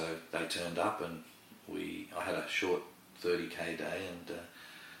so they turned up, and I had a short 30k day,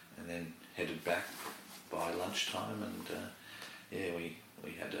 and then headed back by lunchtime, and we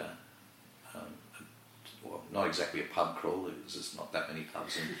had well, not exactly a pub crawl. There's not that many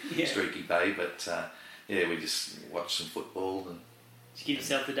pubs in Streaky Bay, but we just watched some football. And did you give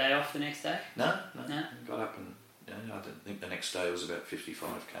yourself the day off the next day? No. Got up and I think the next day was about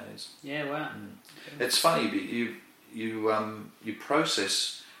 55 k's. Yeah, wow. It's funny, but you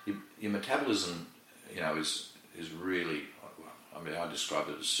process your metabolism. Is really. I mean, I describe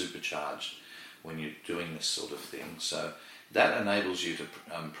it as supercharged when you're doing this sort of thing. So that enables you to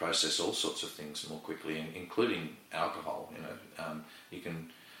process all sorts of things more quickly, including alcohol. You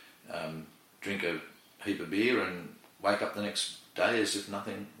can drink a heap of beer and wake up the next day as if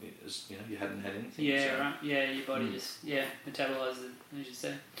nothing, you hadn't had anything. Yeah, so. Right. Yeah, your body just metabolises it, as you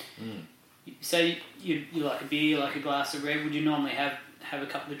say. So you like a beer, you like a glass of red. Would you normally have a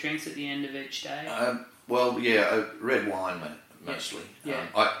couple of drinks at the end of each day? Red wine mostly. Yeah.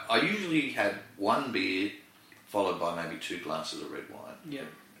 I usually had one beer followed by maybe 2 glasses of red wine. Yeah.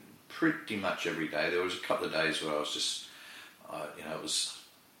 Pretty much every day. There was a couple of days where I was just, I was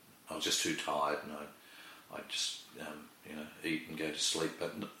just too tired, and I just eat and go to sleep,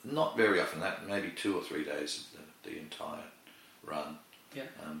 but not very often. That maybe 2 or 3 days of the entire run. Yeah.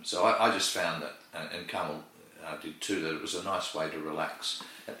 So I just found that, and Carmel did too, that it was a nice way to relax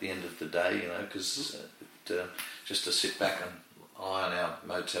at the end of the day, because just to sit back and lie on our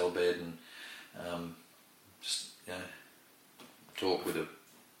motel bed and talk with a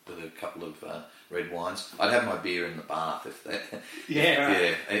couple of red wines. I'd have my beer in the bath if that. Yeah.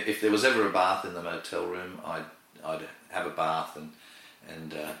 Right. Yeah. If there was ever a bath in the motel room, I'd have a bath and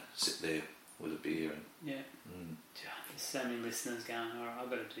sit there with a beer. And, yeah. There's so many listeners going, all right, I've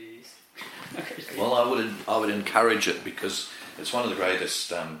got to do this. Well, I would encourage it, because it's one of the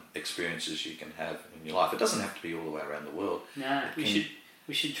greatest experiences you can have in your life. It doesn't have to be all the way around the world. No,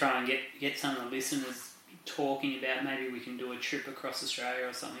 we should try and get some of the listeners talking about, maybe we can do a trip across Australia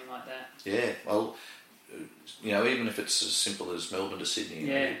or something like that. Yeah, well, even if it's as simple as Melbourne to Sydney.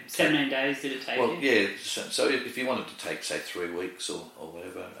 Yeah, 17 days did it take you? Well, yeah, so if you wanted to take, say, 3 weeks or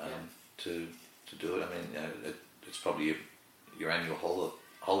whatever to do it, I mean, it's probably your annual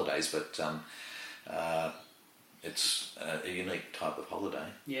holidays, but it's a unique type of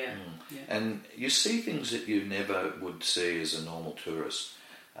holiday. Yeah. Yeah. And you see things that you never would see as a normal tourist.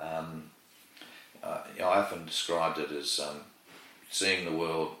 I often described it as seeing the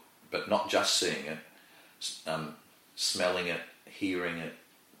world, but not just seeing it, smelling it, hearing it,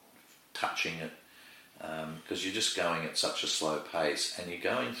 touching it, because you're just going at such a slow pace, and you're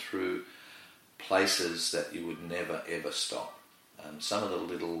going through places that you would never ever stop. Some of the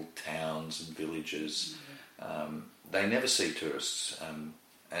little towns and villages, they never see tourists, and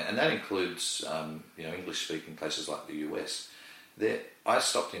that includes English-speaking places like the US. I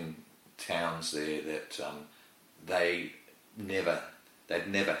stopped in towns there that they'd never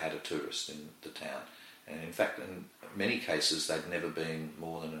had a tourist in the town, and in fact, in many cases, they'd never been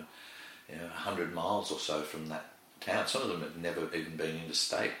more than 100 miles or so from that town. Some of them had never even been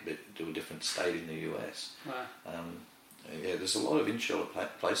interstate, but to a different state in the US. Wow. There's a lot of insular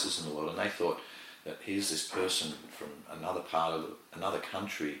places in the world, and they thought that here's this person from another part of another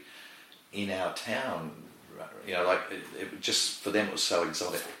country in our town. It just for them it was so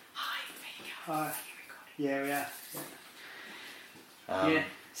exotic. Hi. Yeah, we are.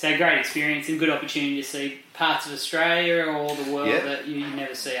 So great experience and good opportunity to see parts of Australia or the world that you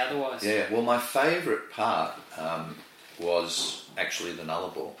never see otherwise. Yeah, well, my favourite part was actually the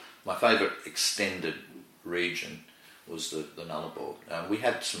Nullarbor. My favourite extended region was the Nullarbor. We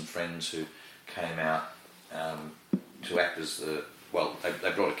had some friends who came out to act as they brought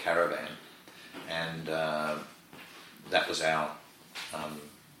a caravan, and that was our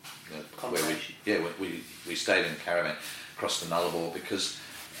where we stayed in a caravan across the Nullarbor, because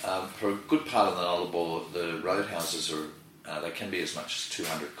for a good part of the Nullarbor, the roadhouses are they can be as much as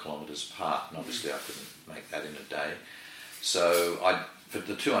 200 kilometres apart, and obviously I couldn't make that in a day. So for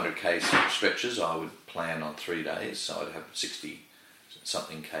the 200k stretches, I would plan on 3 days, so I'd have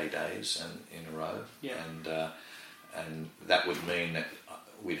 60-something k days in a row, and that would mean that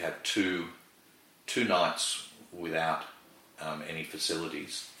we'd have two nights without any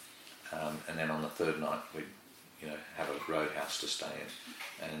facilities, and then on the third night we'd have a roadhouse to stay in.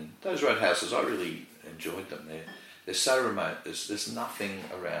 And those roadhouses, I really enjoyed them. They're so remote. There's nothing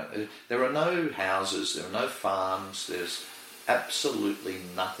around. There are no houses. There are no farms. There's absolutely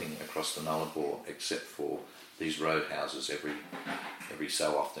nothing across the Nullarbor except for these roadhouses every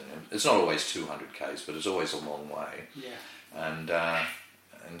so often. And it's not always 200 k's, but it's always a long way. Yeah.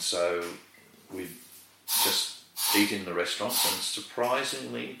 And so we just eat in the restaurants, and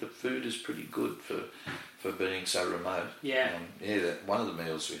surprisingly, the food is pretty good for being so remote. Yeah. One of the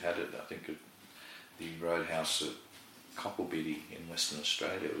meals we had at the Roadhouse at Cocklebiddy in Western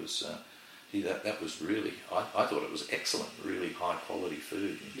Australia was that was really, I thought it was excellent, really high quality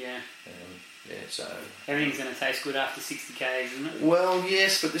food. So everything's going to taste good after 60 k's, isn't it? Well,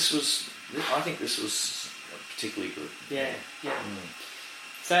 yes, but I think this was particularly good. Yeah.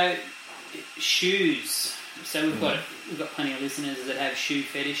 So shoes. So we've got plenty of listeners that have shoe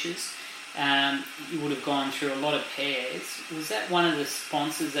fetishes. You would have gone through a lot of pairs. Was that one of the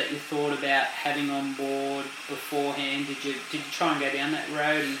sponsors that you thought about having on board beforehand? Did you try and go down that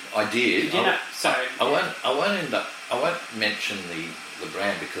road? I did. I won't mention the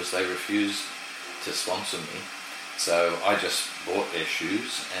brand because they refused to sponsor me. So I just bought their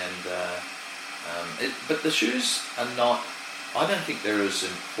shoes, and but the shoes are not. I don't think they're as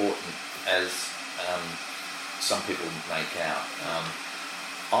important as some people make out.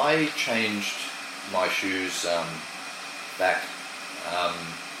 I changed my shoes back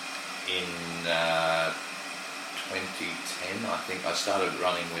in 2010. I think I started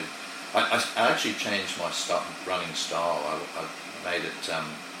running with. I actually changed my running style. I made it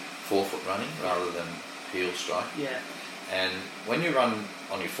forefoot running rather than heel strike. Yeah. And when you run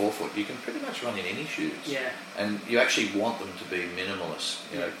on your forefoot, you can pretty much run in any shoes. Yeah. And you actually want them to be minimalist,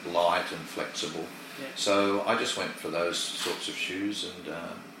 light and flexible. Yeah. So I just went for those sorts of shoes and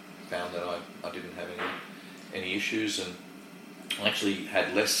found that I didn't have any issues, and I actually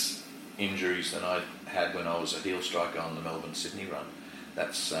had less injuries than I had when I was a heel striker on the Melbourne-Sydney run.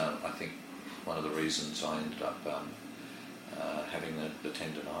 That's, I think, one of the reasons I ended up having the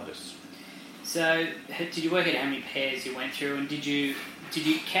tendinitis. So, did you work out how many pairs you went through, and did you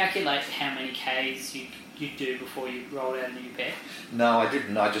calculate how many Ks you'd do before you rolled out a new pair? No, I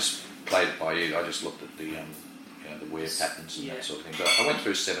didn't. I just played it by ear. I just looked at the wear patterns and that sort of thing. But I went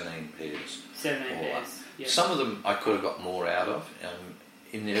through 17 pairs. 17 pairs. Yeah. Some of them I could have got more out of.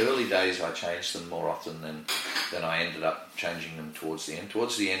 In the early days, I changed them more often than I ended up changing them towards the end.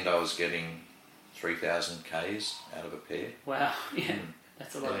 Towards the end, I was getting 3,000 Ks out of a pair. Wow, yeah.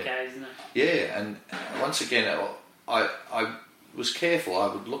 That's a lot of Ks, isn't it? Yeah, and once again, I was careful. I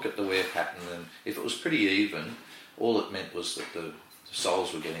would look at the wear pattern, and if it was pretty even, all it meant was that the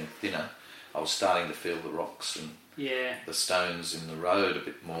soles were getting thinner. I was starting to feel the rocks and the stones in the road a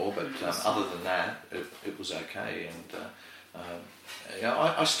bit more, but other than that, it was okay. And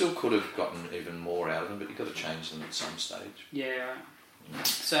I still could have gotten even more out of them, but you've got to change them at some stage. Yeah, right.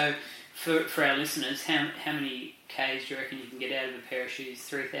 So, for our listeners, how many Ks do you reckon you can get out of a pair of shoes?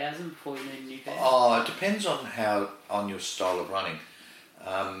 3,000 before you need a new pair? Oh, it depends on your style of running.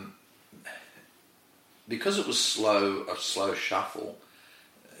 Because it was a slow shuffle,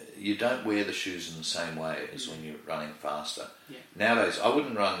 you don't wear the shoes in the same way as when you're running faster. Yeah. Nowadays, I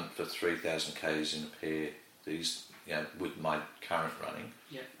wouldn't run for 3,000 Ks in a pair with my current running,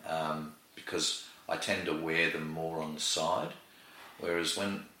 because I tend to wear them more on the side, whereas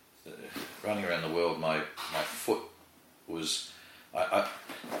when running around the world, my foot was. I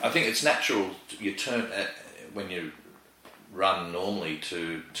think it's natural. You turn when you run normally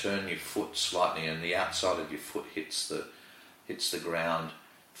to turn your foot slightly, and the outside of your foot hits the ground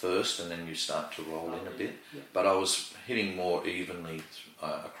first, and then you start to roll in a bit. Yeah. But I was hitting more evenly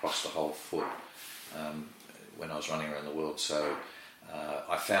across the whole foot when I was running around the world. So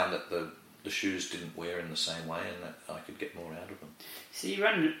I found that the shoes didn't wear in the same way, and that I could get more out of them. So you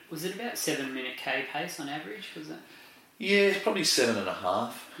run, was it about 7 minute K pace on average, was it? Yeah, it's probably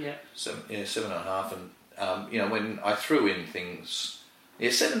 7.5. Yeah. 7.5. And, when I threw in things,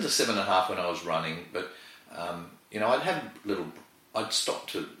 7 to 7.5 when I was running, but, I'd have I'd stop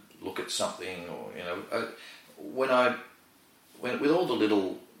to look at something, or, with all the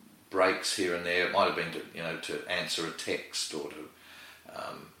little breaks here and there, it might have been to answer a text or to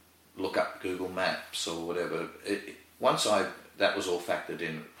look up Google Maps or whatever. Once that was all factored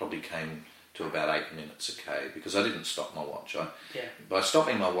in, it probably came to about 8 minutes a K, because I didn't stop my watch. By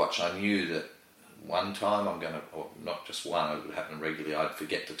stopping my watch, I knew that one time or not just one, it would happen regularly, I'd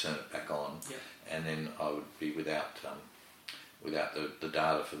forget to turn it back on, and then I would be without the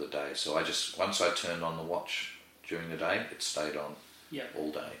data for the day. So once I turned on the watch during the day, it stayed on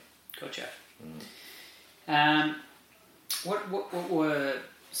all day. Gotcha. What were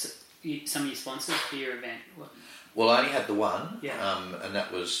some of your sponsors for your event? Well, I only had the one, Yeah. And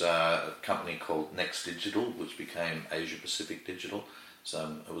that was a company called Next Digital, which became Asia Pacific Digital.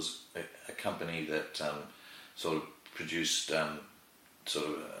 So it was a company that sort of produced an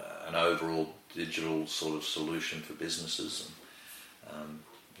overall digital sort of solution for businesses, and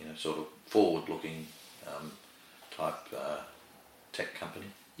sort of forward-looking type tech company.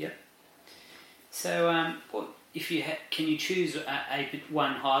 Yep. So, if you can you choose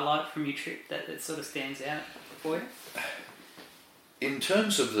one highlight from your trip that sort of stands out for you? In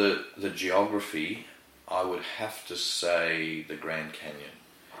terms of the geography, I would have to say the Grand Canyon.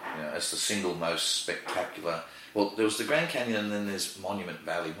 As the single most spectacular. Well, there was the Grand Canyon, and then there's Monument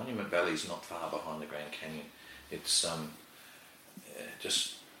Valley. Monument Valley is not far behind the Grand Canyon. It's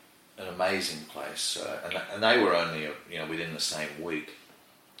just an amazing place, and they were only within the same week.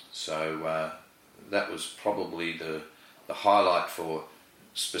 So that was probably the highlight for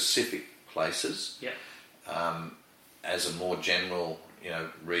specific places. Yep. As a more general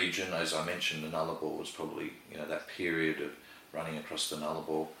region, as I mentioned, the Nullarbor was probably that period of running across the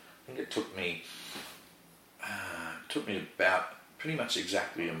Nullarbor. I think it took me about pretty much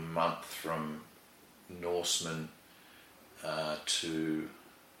exactly a month from Norseman to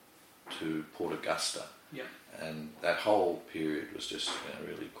Port Augusta. Yep. And that whole period was just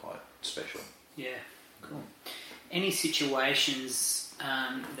really quite special. Yeah, cool. Any situations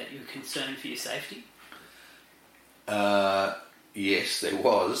that you're concerned for your safety? Yes, there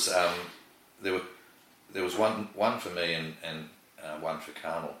was. There was one for me and one for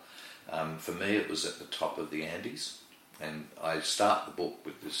Carmel. For me, it was at the top of the Andes, and I start the book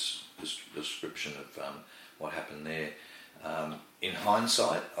with this description of what happened there. In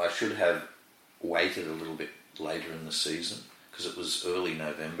hindsight, I should have waited a little bit later in the season, because it was early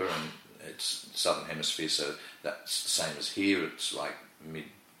November and it's Southern Hemisphere, so that's the same as here. It's like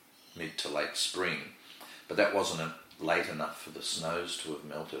mid to late spring, but that wasn't late enough for the snows to have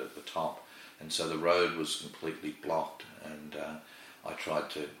melted at the top, and so the road was completely blocked, and I tried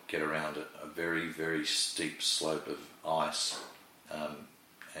to get around a very, very steep slope of ice,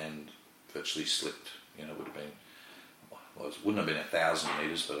 and virtually slipped. It would have been, well, it wouldn't have been 1,000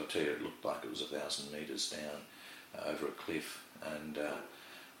 metres, but I'll tell you, it looked like it was 1,000 metres down over a cliff, and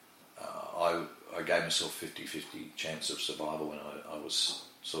I gave myself 50-50 chance of survival when I was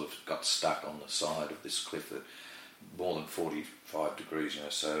sort of got stuck on the side of this cliff at more than 45 degrees,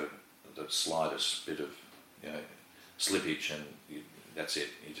 so the slightest bit of slippage, and that's it.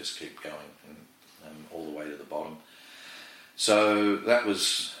 You just keep going and all the way to the bottom. So that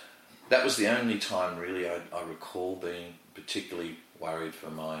was the only time really I recall being particularly worried for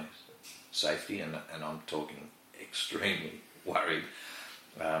my safety, and I'm talking extremely worried.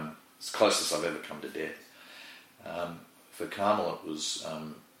 It's the closest I've ever come to death. For Carmel, it was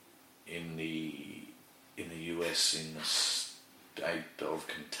in the US, in the state of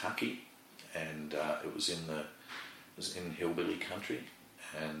Kentucky, and it was in hillbilly country,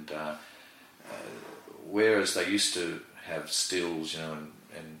 and whereas they used to have stills, and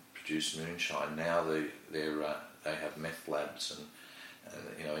produce moonshine, now they have meth labs,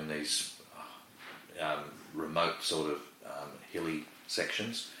 and in these remote sort of hilly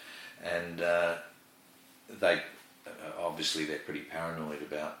sections, and they obviously they're pretty paranoid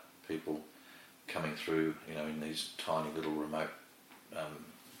about people coming through, in these tiny little remote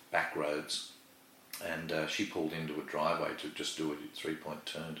back roads. And she pulled into a driveway to just do a 3-point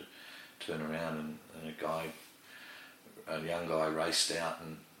turn to turn around, and a young guy raced out,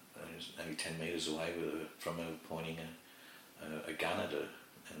 and he was only 10 metres away from her, pointing a gun at her,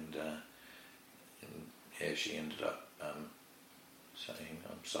 and she ended up saying,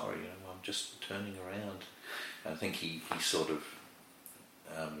 "I'm sorry, I'm just turning around." And I think he sort of,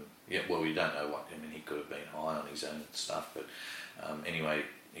 well, we don't know what, he could have been high on his own stuff, but anyway,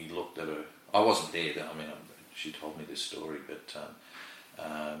 he looked at her. I wasn't there, she told me this story, but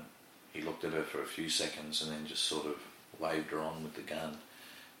he looked at her for a few seconds and then just sort of waved her on with the gun,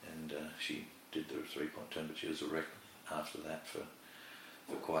 and she did the 3-point turn, but she was a wreck after that for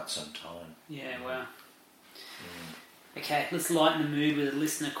quite some time. Yeah, wow. Okay, let's lighten the mood with a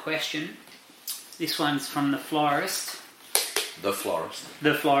listener question. This one's from The Florist. The Florist.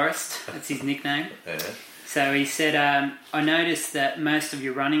 The Florist, that's his nickname. Yeah. So he said, I noticed that most of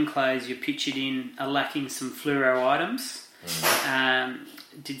your running clothes you're pictured in are lacking some fluoro items.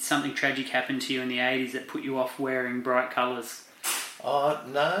 Did something tragic happen to you in the 80s that put you off wearing bright colours?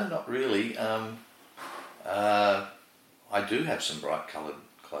 No, not really. I do have some bright coloured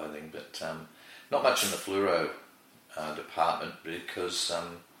clothing, but not much in the fluoro department because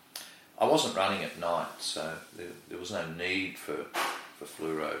I wasn't running at night, so there was no need for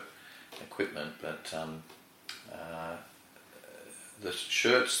fluoro equipment. But the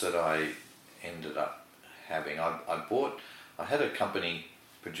shirts that I ended up having, I had a company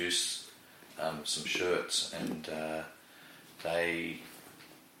produce some shirts, and I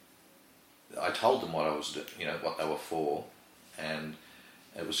told them what I was, what they were for, and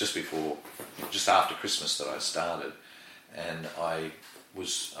it was just after Christmas that I started, and I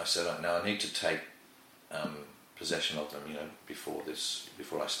said, no, I need to take possession of them, before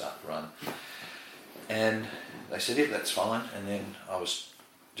I start the run. And they said, yeah, that's fine. And then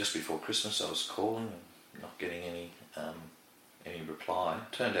just before Christmas, I was calling and not getting any reply.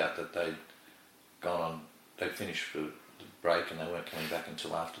 It turned out that they'd finished for the break and they weren't coming back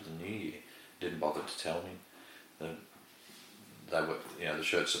until after the New Year. Didn't bother to tell me that they were, the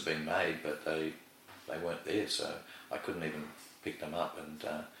shirts had been made, but they weren't there, so I couldn't even pick them up,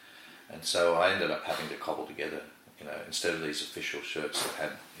 and so I ended up having to cobble together, instead of these official shirts that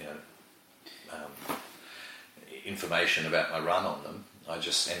had, information about my run on them. I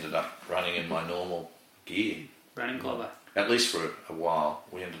just ended up running in my normal gear. Running clobber. At least for a while.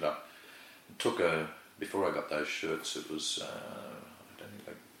 We ended up, before I got those shirts, it was, I don't think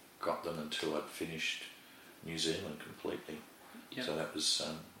I got them until I'd finished New Zealand completely. Yep. So that was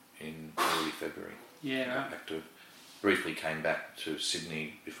in early February. Yeah, right. Briefly came back to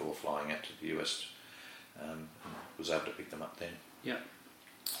Sydney before flying out to the US. And was able to pick them up then. Yeah.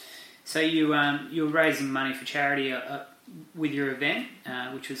 So you're raising money for charity with your event,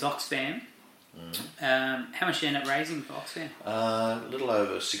 which was Oxfam. How much did you end up raising for Oxfam? A little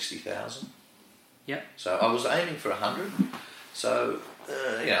over 60,000. Yep. So I was aiming for 100. So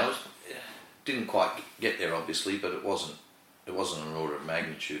didn't quite get there obviously, but it wasn't an order of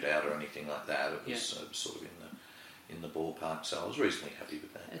magnitude out or anything like that. It was sort of in the ballpark. So I was reasonably happy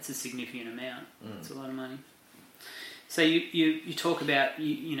with that. It's a significant amount. It's a lot of money. So you talk about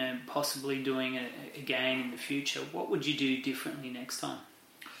possibly doing it again in the future. What would you do differently next time?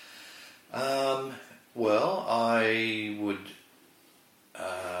 Well, I would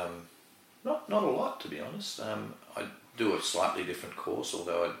not a lot, to be honest. I'd do a slightly different course,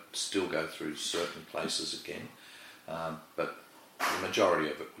 although I'd still go through certain places again. But the majority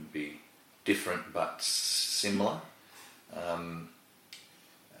of it would be different but similar.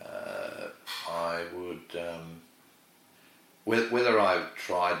 I would. Whether I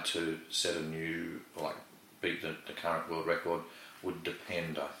tried to set a new, beat the current world record, would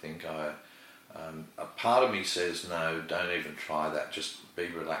depend, I think. A part of me says, no, don't even try that. Just be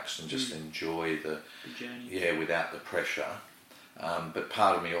relaxed and just enjoy the journey. Yeah, without the pressure. But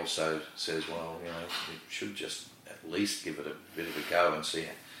part of me also says, well, you should just at least give it a bit of a go and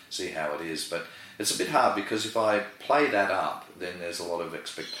see how it is. But it's a bit hard because if I play that up, then there's a lot of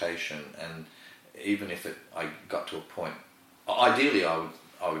expectation, and even if I got to a point, ideally I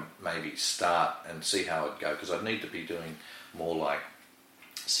would maybe start and see how it'd go, because I'd need to be doing more like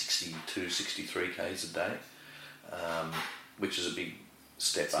 62, 63 Ks a day, which is a big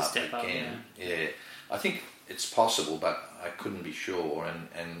step up again. Yeah, I think it's possible, but I couldn't be sure.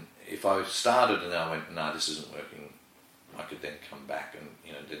 And if I started and I went, no, this isn't working, I could then come back and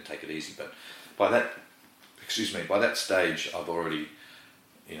then take it easy. But by that stage, I've already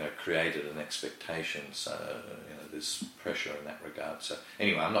created an expectation. So there's pressure in that regard. So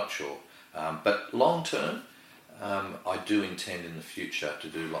anyway, I'm not sure. But long term, I do intend in the future to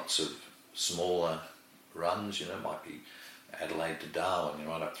do lots of smaller runs. It might be Adelaide to Darwin,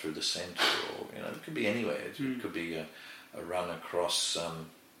 right up through the centre, or it could be anywhere. It could be a run across, I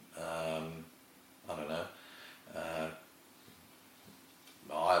don't know,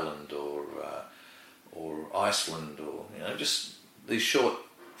 Ireland or Iceland, or just these short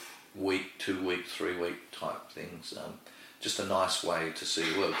week, 2 week, 3 week type things. Just a nice way to see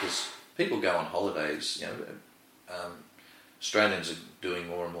the world, because people go on holidays. Australians are doing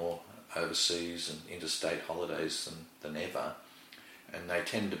more and more overseas and interstate holidays than ever, and they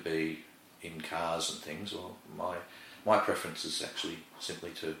tend to be in cars and things. Well, my preference is actually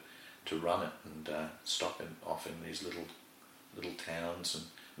simply to run it and stop off in these little towns and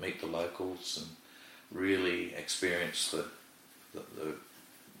meet the locals really experience the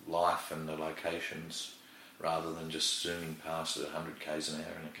life and the locations rather than just zooming past at 100 k's an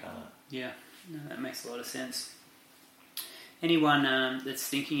hour in a car. Yeah, no, that makes a lot of sense. Anyone that's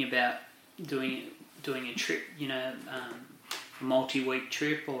thinking about doing a trip, a multi-week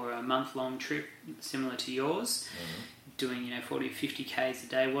trip or a month-long trip similar to yours, doing 40 or 50 k's a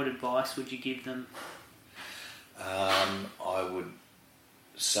day, what advice would you give them? I would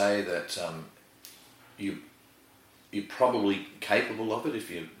say that you're probably capable of it.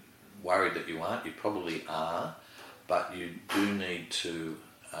 If you're worried that you aren't, you probably are, but you do need to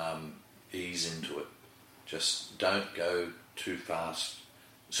ease into it. Just don't go too fast.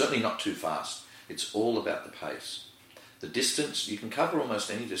 Certainly not too fast. It's all about the pace. The distance, you can cover almost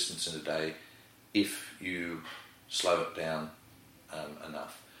any distance in a day if you slow it down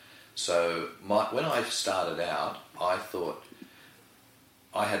enough. So when I started out, I thought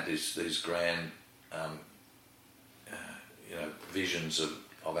I had these grand visions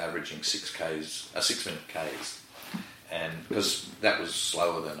of averaging 6 minute Ks, and because that was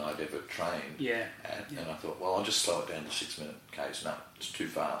slower than I'd ever trained. Yeah. And I thought, well, I'll just slow it down to 6 minute Ks. No, it's too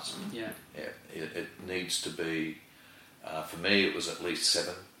fast. Yeah. It needs to be. For me, it was at least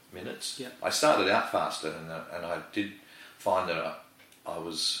 7 minutes. Yeah. I started out faster, and I did find that I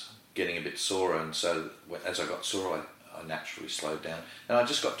was getting a bit sore, and so as I got sore, I naturally slowed down, and I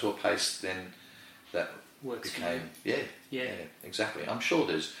just got to a pace then that Works became yeah, exactly. I'm sure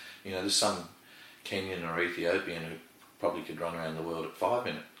there's some Kenyan or Ethiopian who probably could run around the world at 5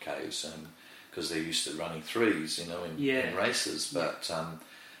 minute Ks, because they're used to running threes, in races, but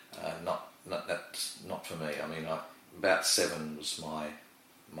that's not for me. I mean, about 7 was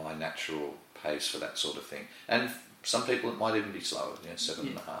my natural pace for that sort of thing, and some people it might even be slower,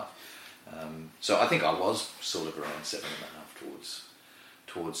 7.5. So I think I was sort of around 7.5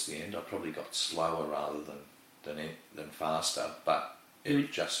 towards the end. I probably got slower rather than faster, but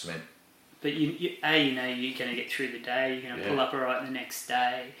it just meant. But you're going to get through the day. You're going to pull up all right the next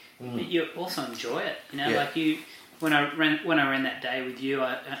day. But you also enjoy it. Like you. When I ran that day with you,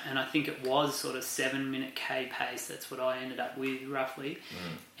 and I think it was sort of 7 minute K pace. That's what I ended up with roughly.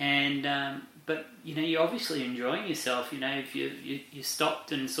 And but you're obviously enjoying yourself. If you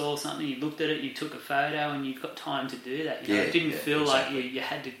stopped and saw something, you looked at it, you took a photo, and you've got time to do that. It didn't feel exactly. like you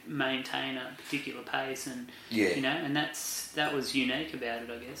had to maintain a particular pace, and and that was unique about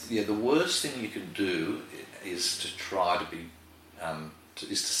it, I guess. Yeah, the worst thing you can do is to try to be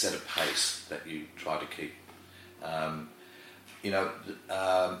is to set a pace that you try to keep.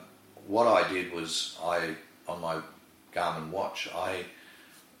 What I did was on my Garmin watch, I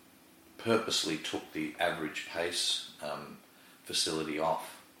purposely took the average pace facility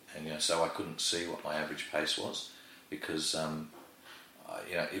off, and so I couldn't see what my average pace was, because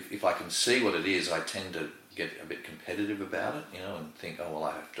if I can see what it is, I tend to get a bit competitive about it, and think, oh well,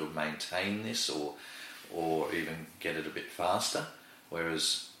 I have to maintain this or even get it a bit faster,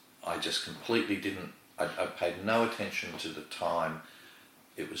 whereas I just completely didn't. I paid no attention to the time.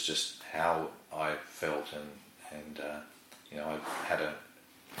 It was just how I felt, and I had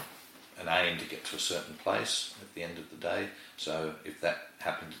an aim to get to a certain place at the end of the day. So if that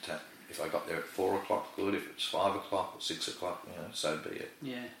happened if I got there at 4 o'clock, good. If it's 5 o'clock or 6 o'clock, so be it.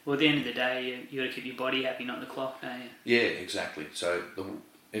 Yeah. Well, at the end of the day, you got to keep your body happy, not the clock, don't you? Yeah, exactly. So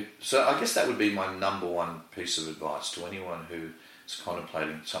I guess that would be my number one piece of advice to anyone who is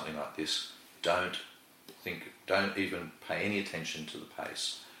contemplating something like this. Don't even pay any attention to the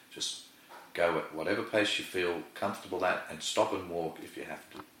pace. Just go at whatever pace you feel comfortable at, and stop and walk if you have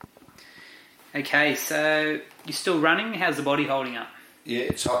to. Okay, so you're still running. How's the body holding up? Yeah,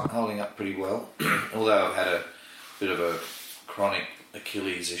 it's holding up pretty well. Although I've had a bit of a chronic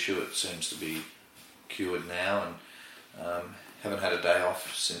Achilles issue, it seems to be cured now, and haven't had a day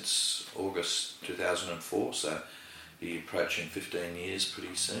off since August 2004, so be approaching 15 years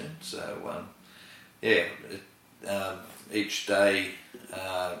pretty soon. So each day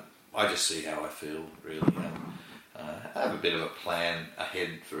I just see how I feel, really. I have a bit of a plan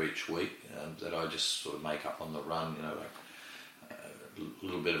ahead for each week that I just sort of make up on the run, a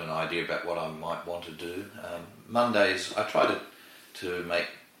little bit of an idea about what I might want to do. Mondays, I try to make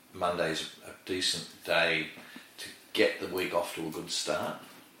Mondays a decent day to get the week off to a good start,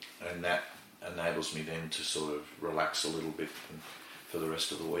 and that enables me then to sort of relax a little bit for the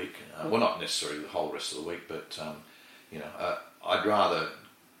rest of the week. Well, not necessarily the whole rest of the week, but I'd rather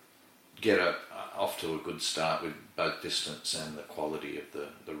get off to a good start with both distance and the quality of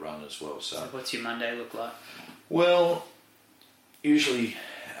the run as well. So what's your Monday look like? Well, usually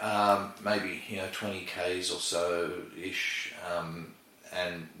maybe 20 k's or so ish,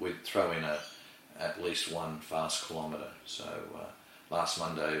 and we'd throw in at least one fast kilometre. So last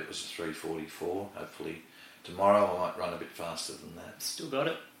Monday it was a 3:44. Hopefully tomorrow I might run a bit faster than that. Still got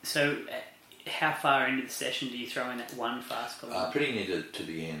it. So how far into the session do you throw in that one fast kilometre? Pretty near to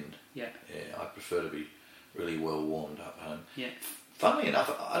the end. Yeah. Yeah, I prefer to be really well warmed up home. Yeah. Funnily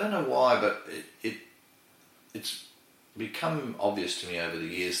enough, I don't know why, but it's become obvious to me over the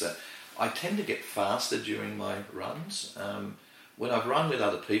years that I tend to get faster during my runs. When I've run with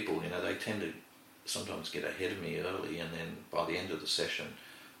other people, they tend to sometimes get ahead of me early, and then by the end of the session,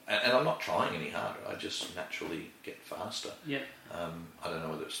 and I'm not trying any harder, I just naturally get faster. Yeah. I don't know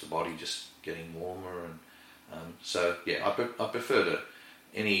whether it's the body just getting warmer, and so yeah, I prefer to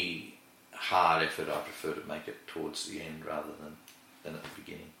any hard effort. I prefer to make it towards the end rather than at the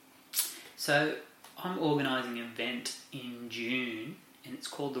beginning. So I'm organising an event in June, and it's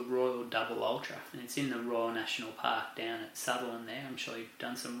called the Royal Double Ultra, and it's in the Royal National Park down at Sutherland there. I'm sure you've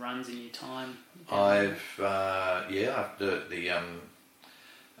done some runs in your time. I've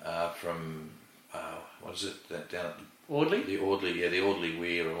from what is it down at Audley? the Audley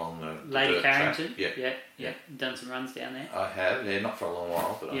Weir along the Lady dirt Carrington? track. Yeah. Done some runs down there. I have, not for a long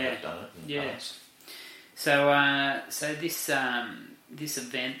while, but I Yeah. have done it in the past. So this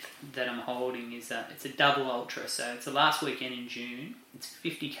event that I'm holding is it's a double ultra. So it's the last weekend in June. It's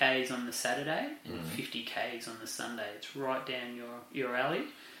 50 k's on the Saturday and 50 k's on the Sunday. It's right down your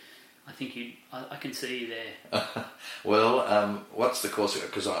alley. I think I can see you there. Well, what's the course?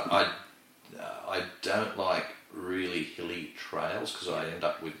 Because I don't like really hilly trails because I end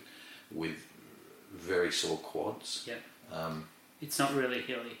up with very sore quads. Yep. It's not really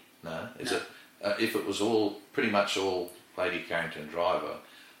hilly. No, is it? If it was pretty much all Lady Carrington Driver,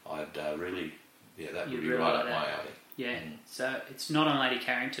 I'd that would be really right like up that. my alley. Yeah. So it's not on Lady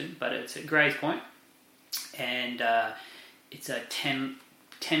Carrington, but it's at Grays Point, and it's a 10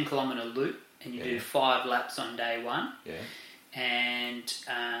 kilometre loop, and you do 5 laps on day one. Yeah. And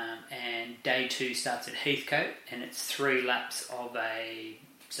day 2 starts at Heathcote, and it's 3 laps of a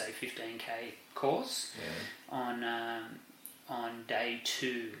 15k course on day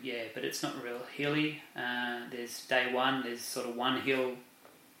 2. Yeah, but it's not real hilly. There's day 1. There's sort of one hill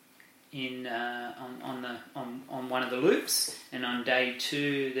in on one of the loops, and on day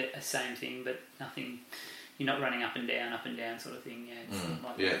 2 the same thing, but nothing. You're not running up and down sort of thing.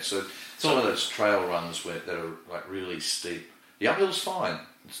 Yeah. So some of those trail runs that are like really steep. The uphill's fine.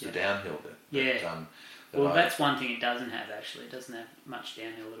 It's the downhill that's one thing it doesn't have actually. It doesn't have much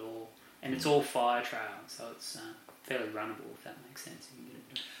downhill at all, and it's all fire trail, so it's fairly runnable if that makes sense. You can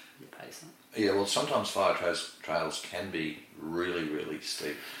get your pace up. Yeah, well, sometimes fire trails can be really, really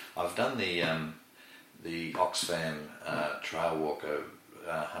steep. I've done the Oxfam trail walk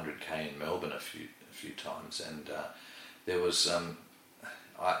 100k in Melbourne a few times, and there was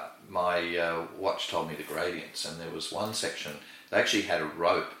my watch told me the gradients, and there was one section they actually had a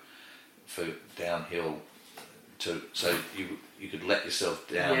rope for downhill so you could let yourself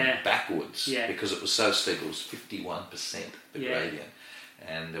down backwards because it was so steep. It was 51% the gradient,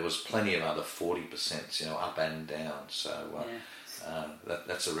 and there was plenty of other 40%, up and down. So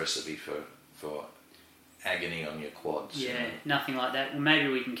that's a recipe for agony on your quads. Yeah, nothing like that. Well, maybe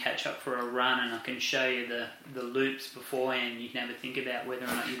we can catch up for a run, and I can show you the loops beforehand. You can have a think about whether or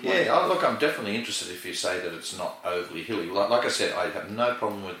not you'd want to. Look, I'm definitely interested if you say that it's not overly hilly. Like I said, I have no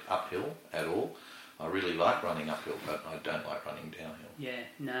problem with uphill at all. I really like running uphill, but I don't like running downhill. Yeah,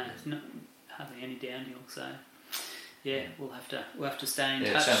 no, it's not hardly any downhill. So, we'll have to stay in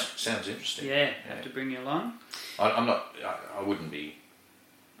touch. Sounds interesting. Yeah, have to bring you along. I wouldn't be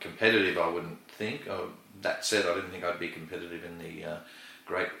competitive. I wouldn't think. That said, I didn't think I'd be competitive in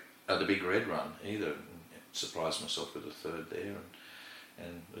the Big Red Run either. Surprised myself with a third there,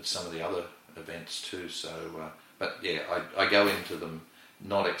 and with some of the other events too. So, but yeah, I go into them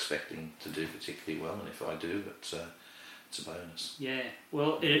not expecting to do particularly well, and if I do, it's a bonus. Yeah,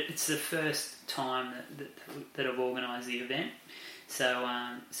 well, it's the first time that I've organised the event, so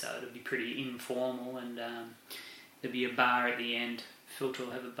it'll be pretty informal, and there'll be a bar at the end. Filter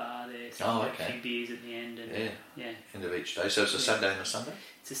will have a bar there, so a few beers at the end, and end of each day. So it's a Saturday and a Sunday.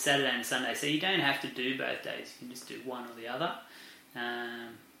 It's a Saturday and Sunday, so you don't have to do both days. You can just do one or the other.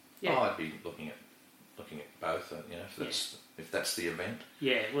 I'd be looking at both. If that's the event.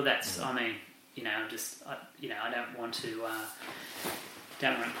 Yeah, well, that's. I mean, I don't want to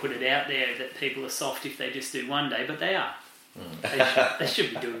put it out there that people are soft if they just do one day, but they are. They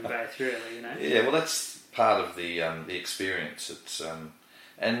should be doing both, really. Yeah, well, that's part of the experience. It's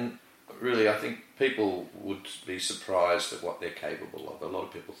and really, I think people would be surprised at what they're capable of. A lot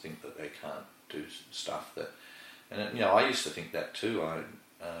of people think that they can't do stuff that, and I used to think that too.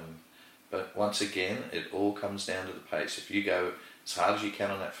 But once again, it all comes down to the pace. If you go as hard as you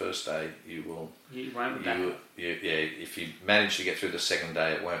can on that first day, you will. You won't be back. If you manage to get through the second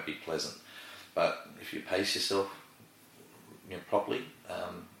day, it won't be pleasant. But if you pace yourself, properly,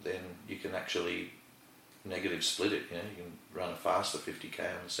 then you can actually negative split it. You can run a faster 50k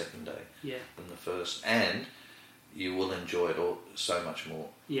on the second day than the first, and you will enjoy it all so much more.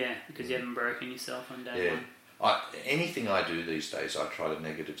 Yeah, because you haven't broken yourself on day one. Anything I do these days, I try to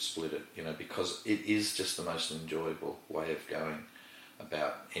negative split it, because it is just the most enjoyable way of going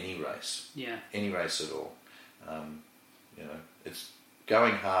about any race. Yeah. Any race at all. It's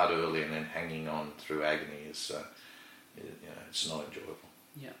going hard early and then hanging on through agony is, it's not enjoyable.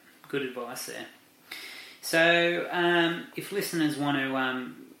 Yeah, good advice there. So, if listeners want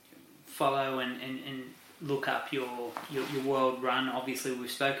to follow and look up your world run, obviously we've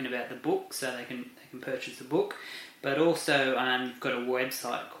spoken about the book, so they can purchase the book, but also you've got a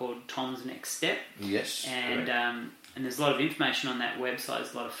website called Tom's Next Step. Yes, and there's a lot of information on that website.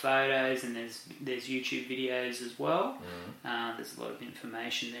 There's a lot of photos, and there's YouTube videos as well. There's a lot of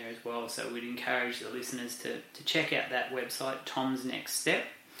information there as well. So we'd encourage the listeners to check out that website, Tom's Next Step.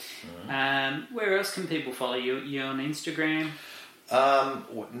 Where else can people follow you? You on Instagram?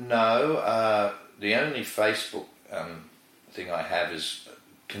 No. The only Facebook thing I have is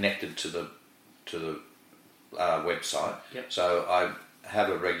connected to the website. Yep. So I have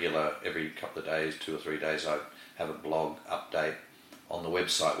a regular, every couple of days, 2 or 3 days, I have a blog update on the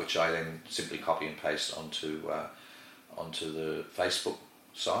website, which I then simply copy and paste onto the Facebook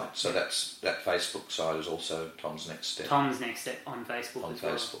site. So that Facebook site is also Tom's Next Step. Tom's Next Step on Facebook on as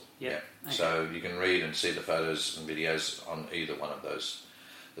well. Facebook. Yep. Yeah. Okay. So you can read and see the photos and videos on either one of those,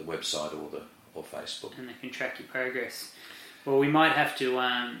 the website or Facebook. And they can track your progress. Well, we might have to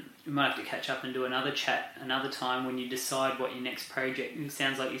catch up and do another chat another time when you decide what your next project. It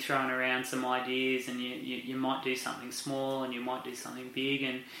sounds like you're throwing around some ideas, and you might do something small and you might do something big.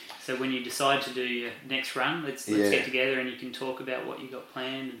 And so when you decide to do your next run, let's get together and you can talk about what you got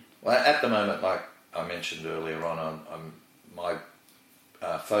planned. Well, at the moment, like I mentioned earlier on, my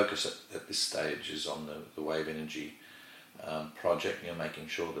focus at this stage is on the wave energy project, making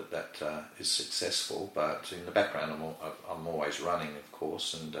sure that is successful. But in the background, I'm always running, of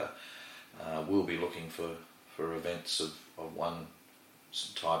course, and we'll be looking for events of one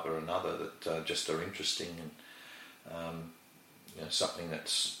type or another that just are interesting and something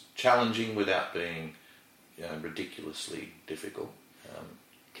that's challenging without being ridiculously difficult.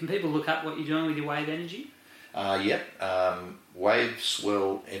 Can people look up what you're doing with your wave energy?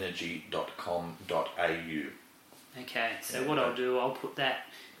 waveswellenergy.com.au. Okay, so what I'll do, I'll put that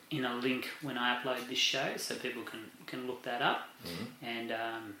in a link when I upload this show, so people can look that up and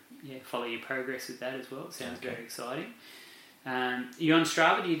follow your progress with that as well. It sounds very exciting. You on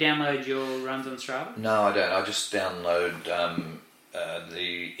Strava? Do you download your runs on Strava? No, I don't. I just download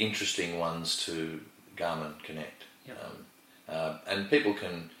the interesting ones to Garmin Connect. Yep. And people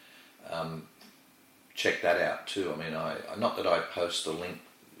can check that out too. I mean, not that I post a link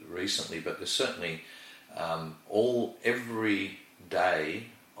recently, but there's certainly every day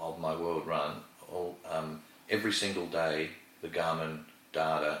of my world run, every single day, the Garmin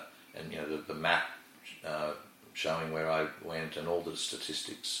data and the map showing where I went and all the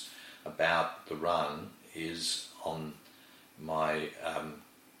statistics about the run is on my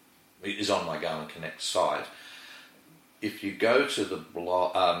Garmin Connect site. If you go to the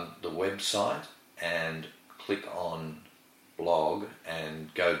website and click on blog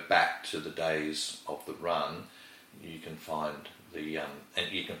and go back to the days of the run, you can find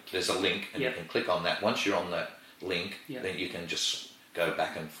there's a link and you can click on that. Once you're on that link, then you can just go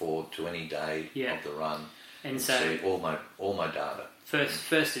back and forward to any day of the run and so see all my data.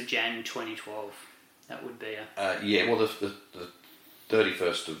 First of Jan 2012, that would be the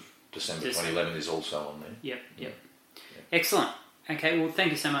 31st of December 2011 is also on there. Yep. Excellent. Okay, well,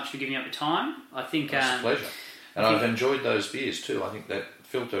 thank you so much for giving up your time. I think it's a pleasure. And I've enjoyed those beers too. I think that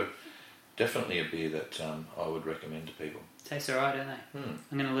Filter, definitely a beer that I would recommend to people. Tastes alright, don't they?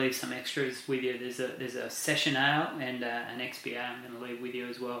 I'm going to leave some extras with you. There's a session ale and an XBA I'm going to leave with you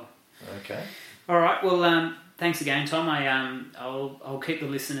as well. Okay. Alright, well, thanks again, Tom. I'll keep the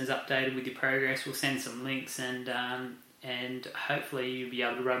listeners updated with your progress. We'll send some links and hopefully you'll be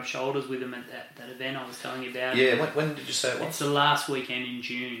able to rub shoulders with them at that event I was telling you about. Yeah, when did you say it was? It's the last weekend in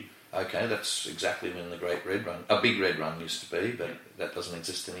June. Okay, that's exactly when the Big Red Run used to be, but that doesn't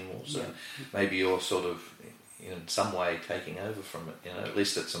exist anymore. So maybe you're sort of in some way taking over from it. At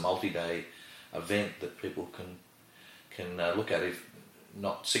least it's a multi-day event that people can look at, if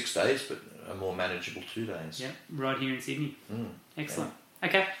not 6 days, but a more manageable 2 days. Yeah, right here in Sydney. Excellent.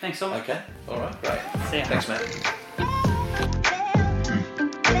 Okay, thanks so much. Okay, all right, great. See ya. Thanks, Matt.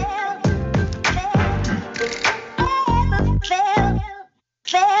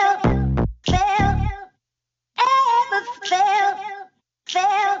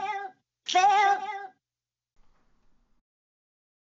 Fail.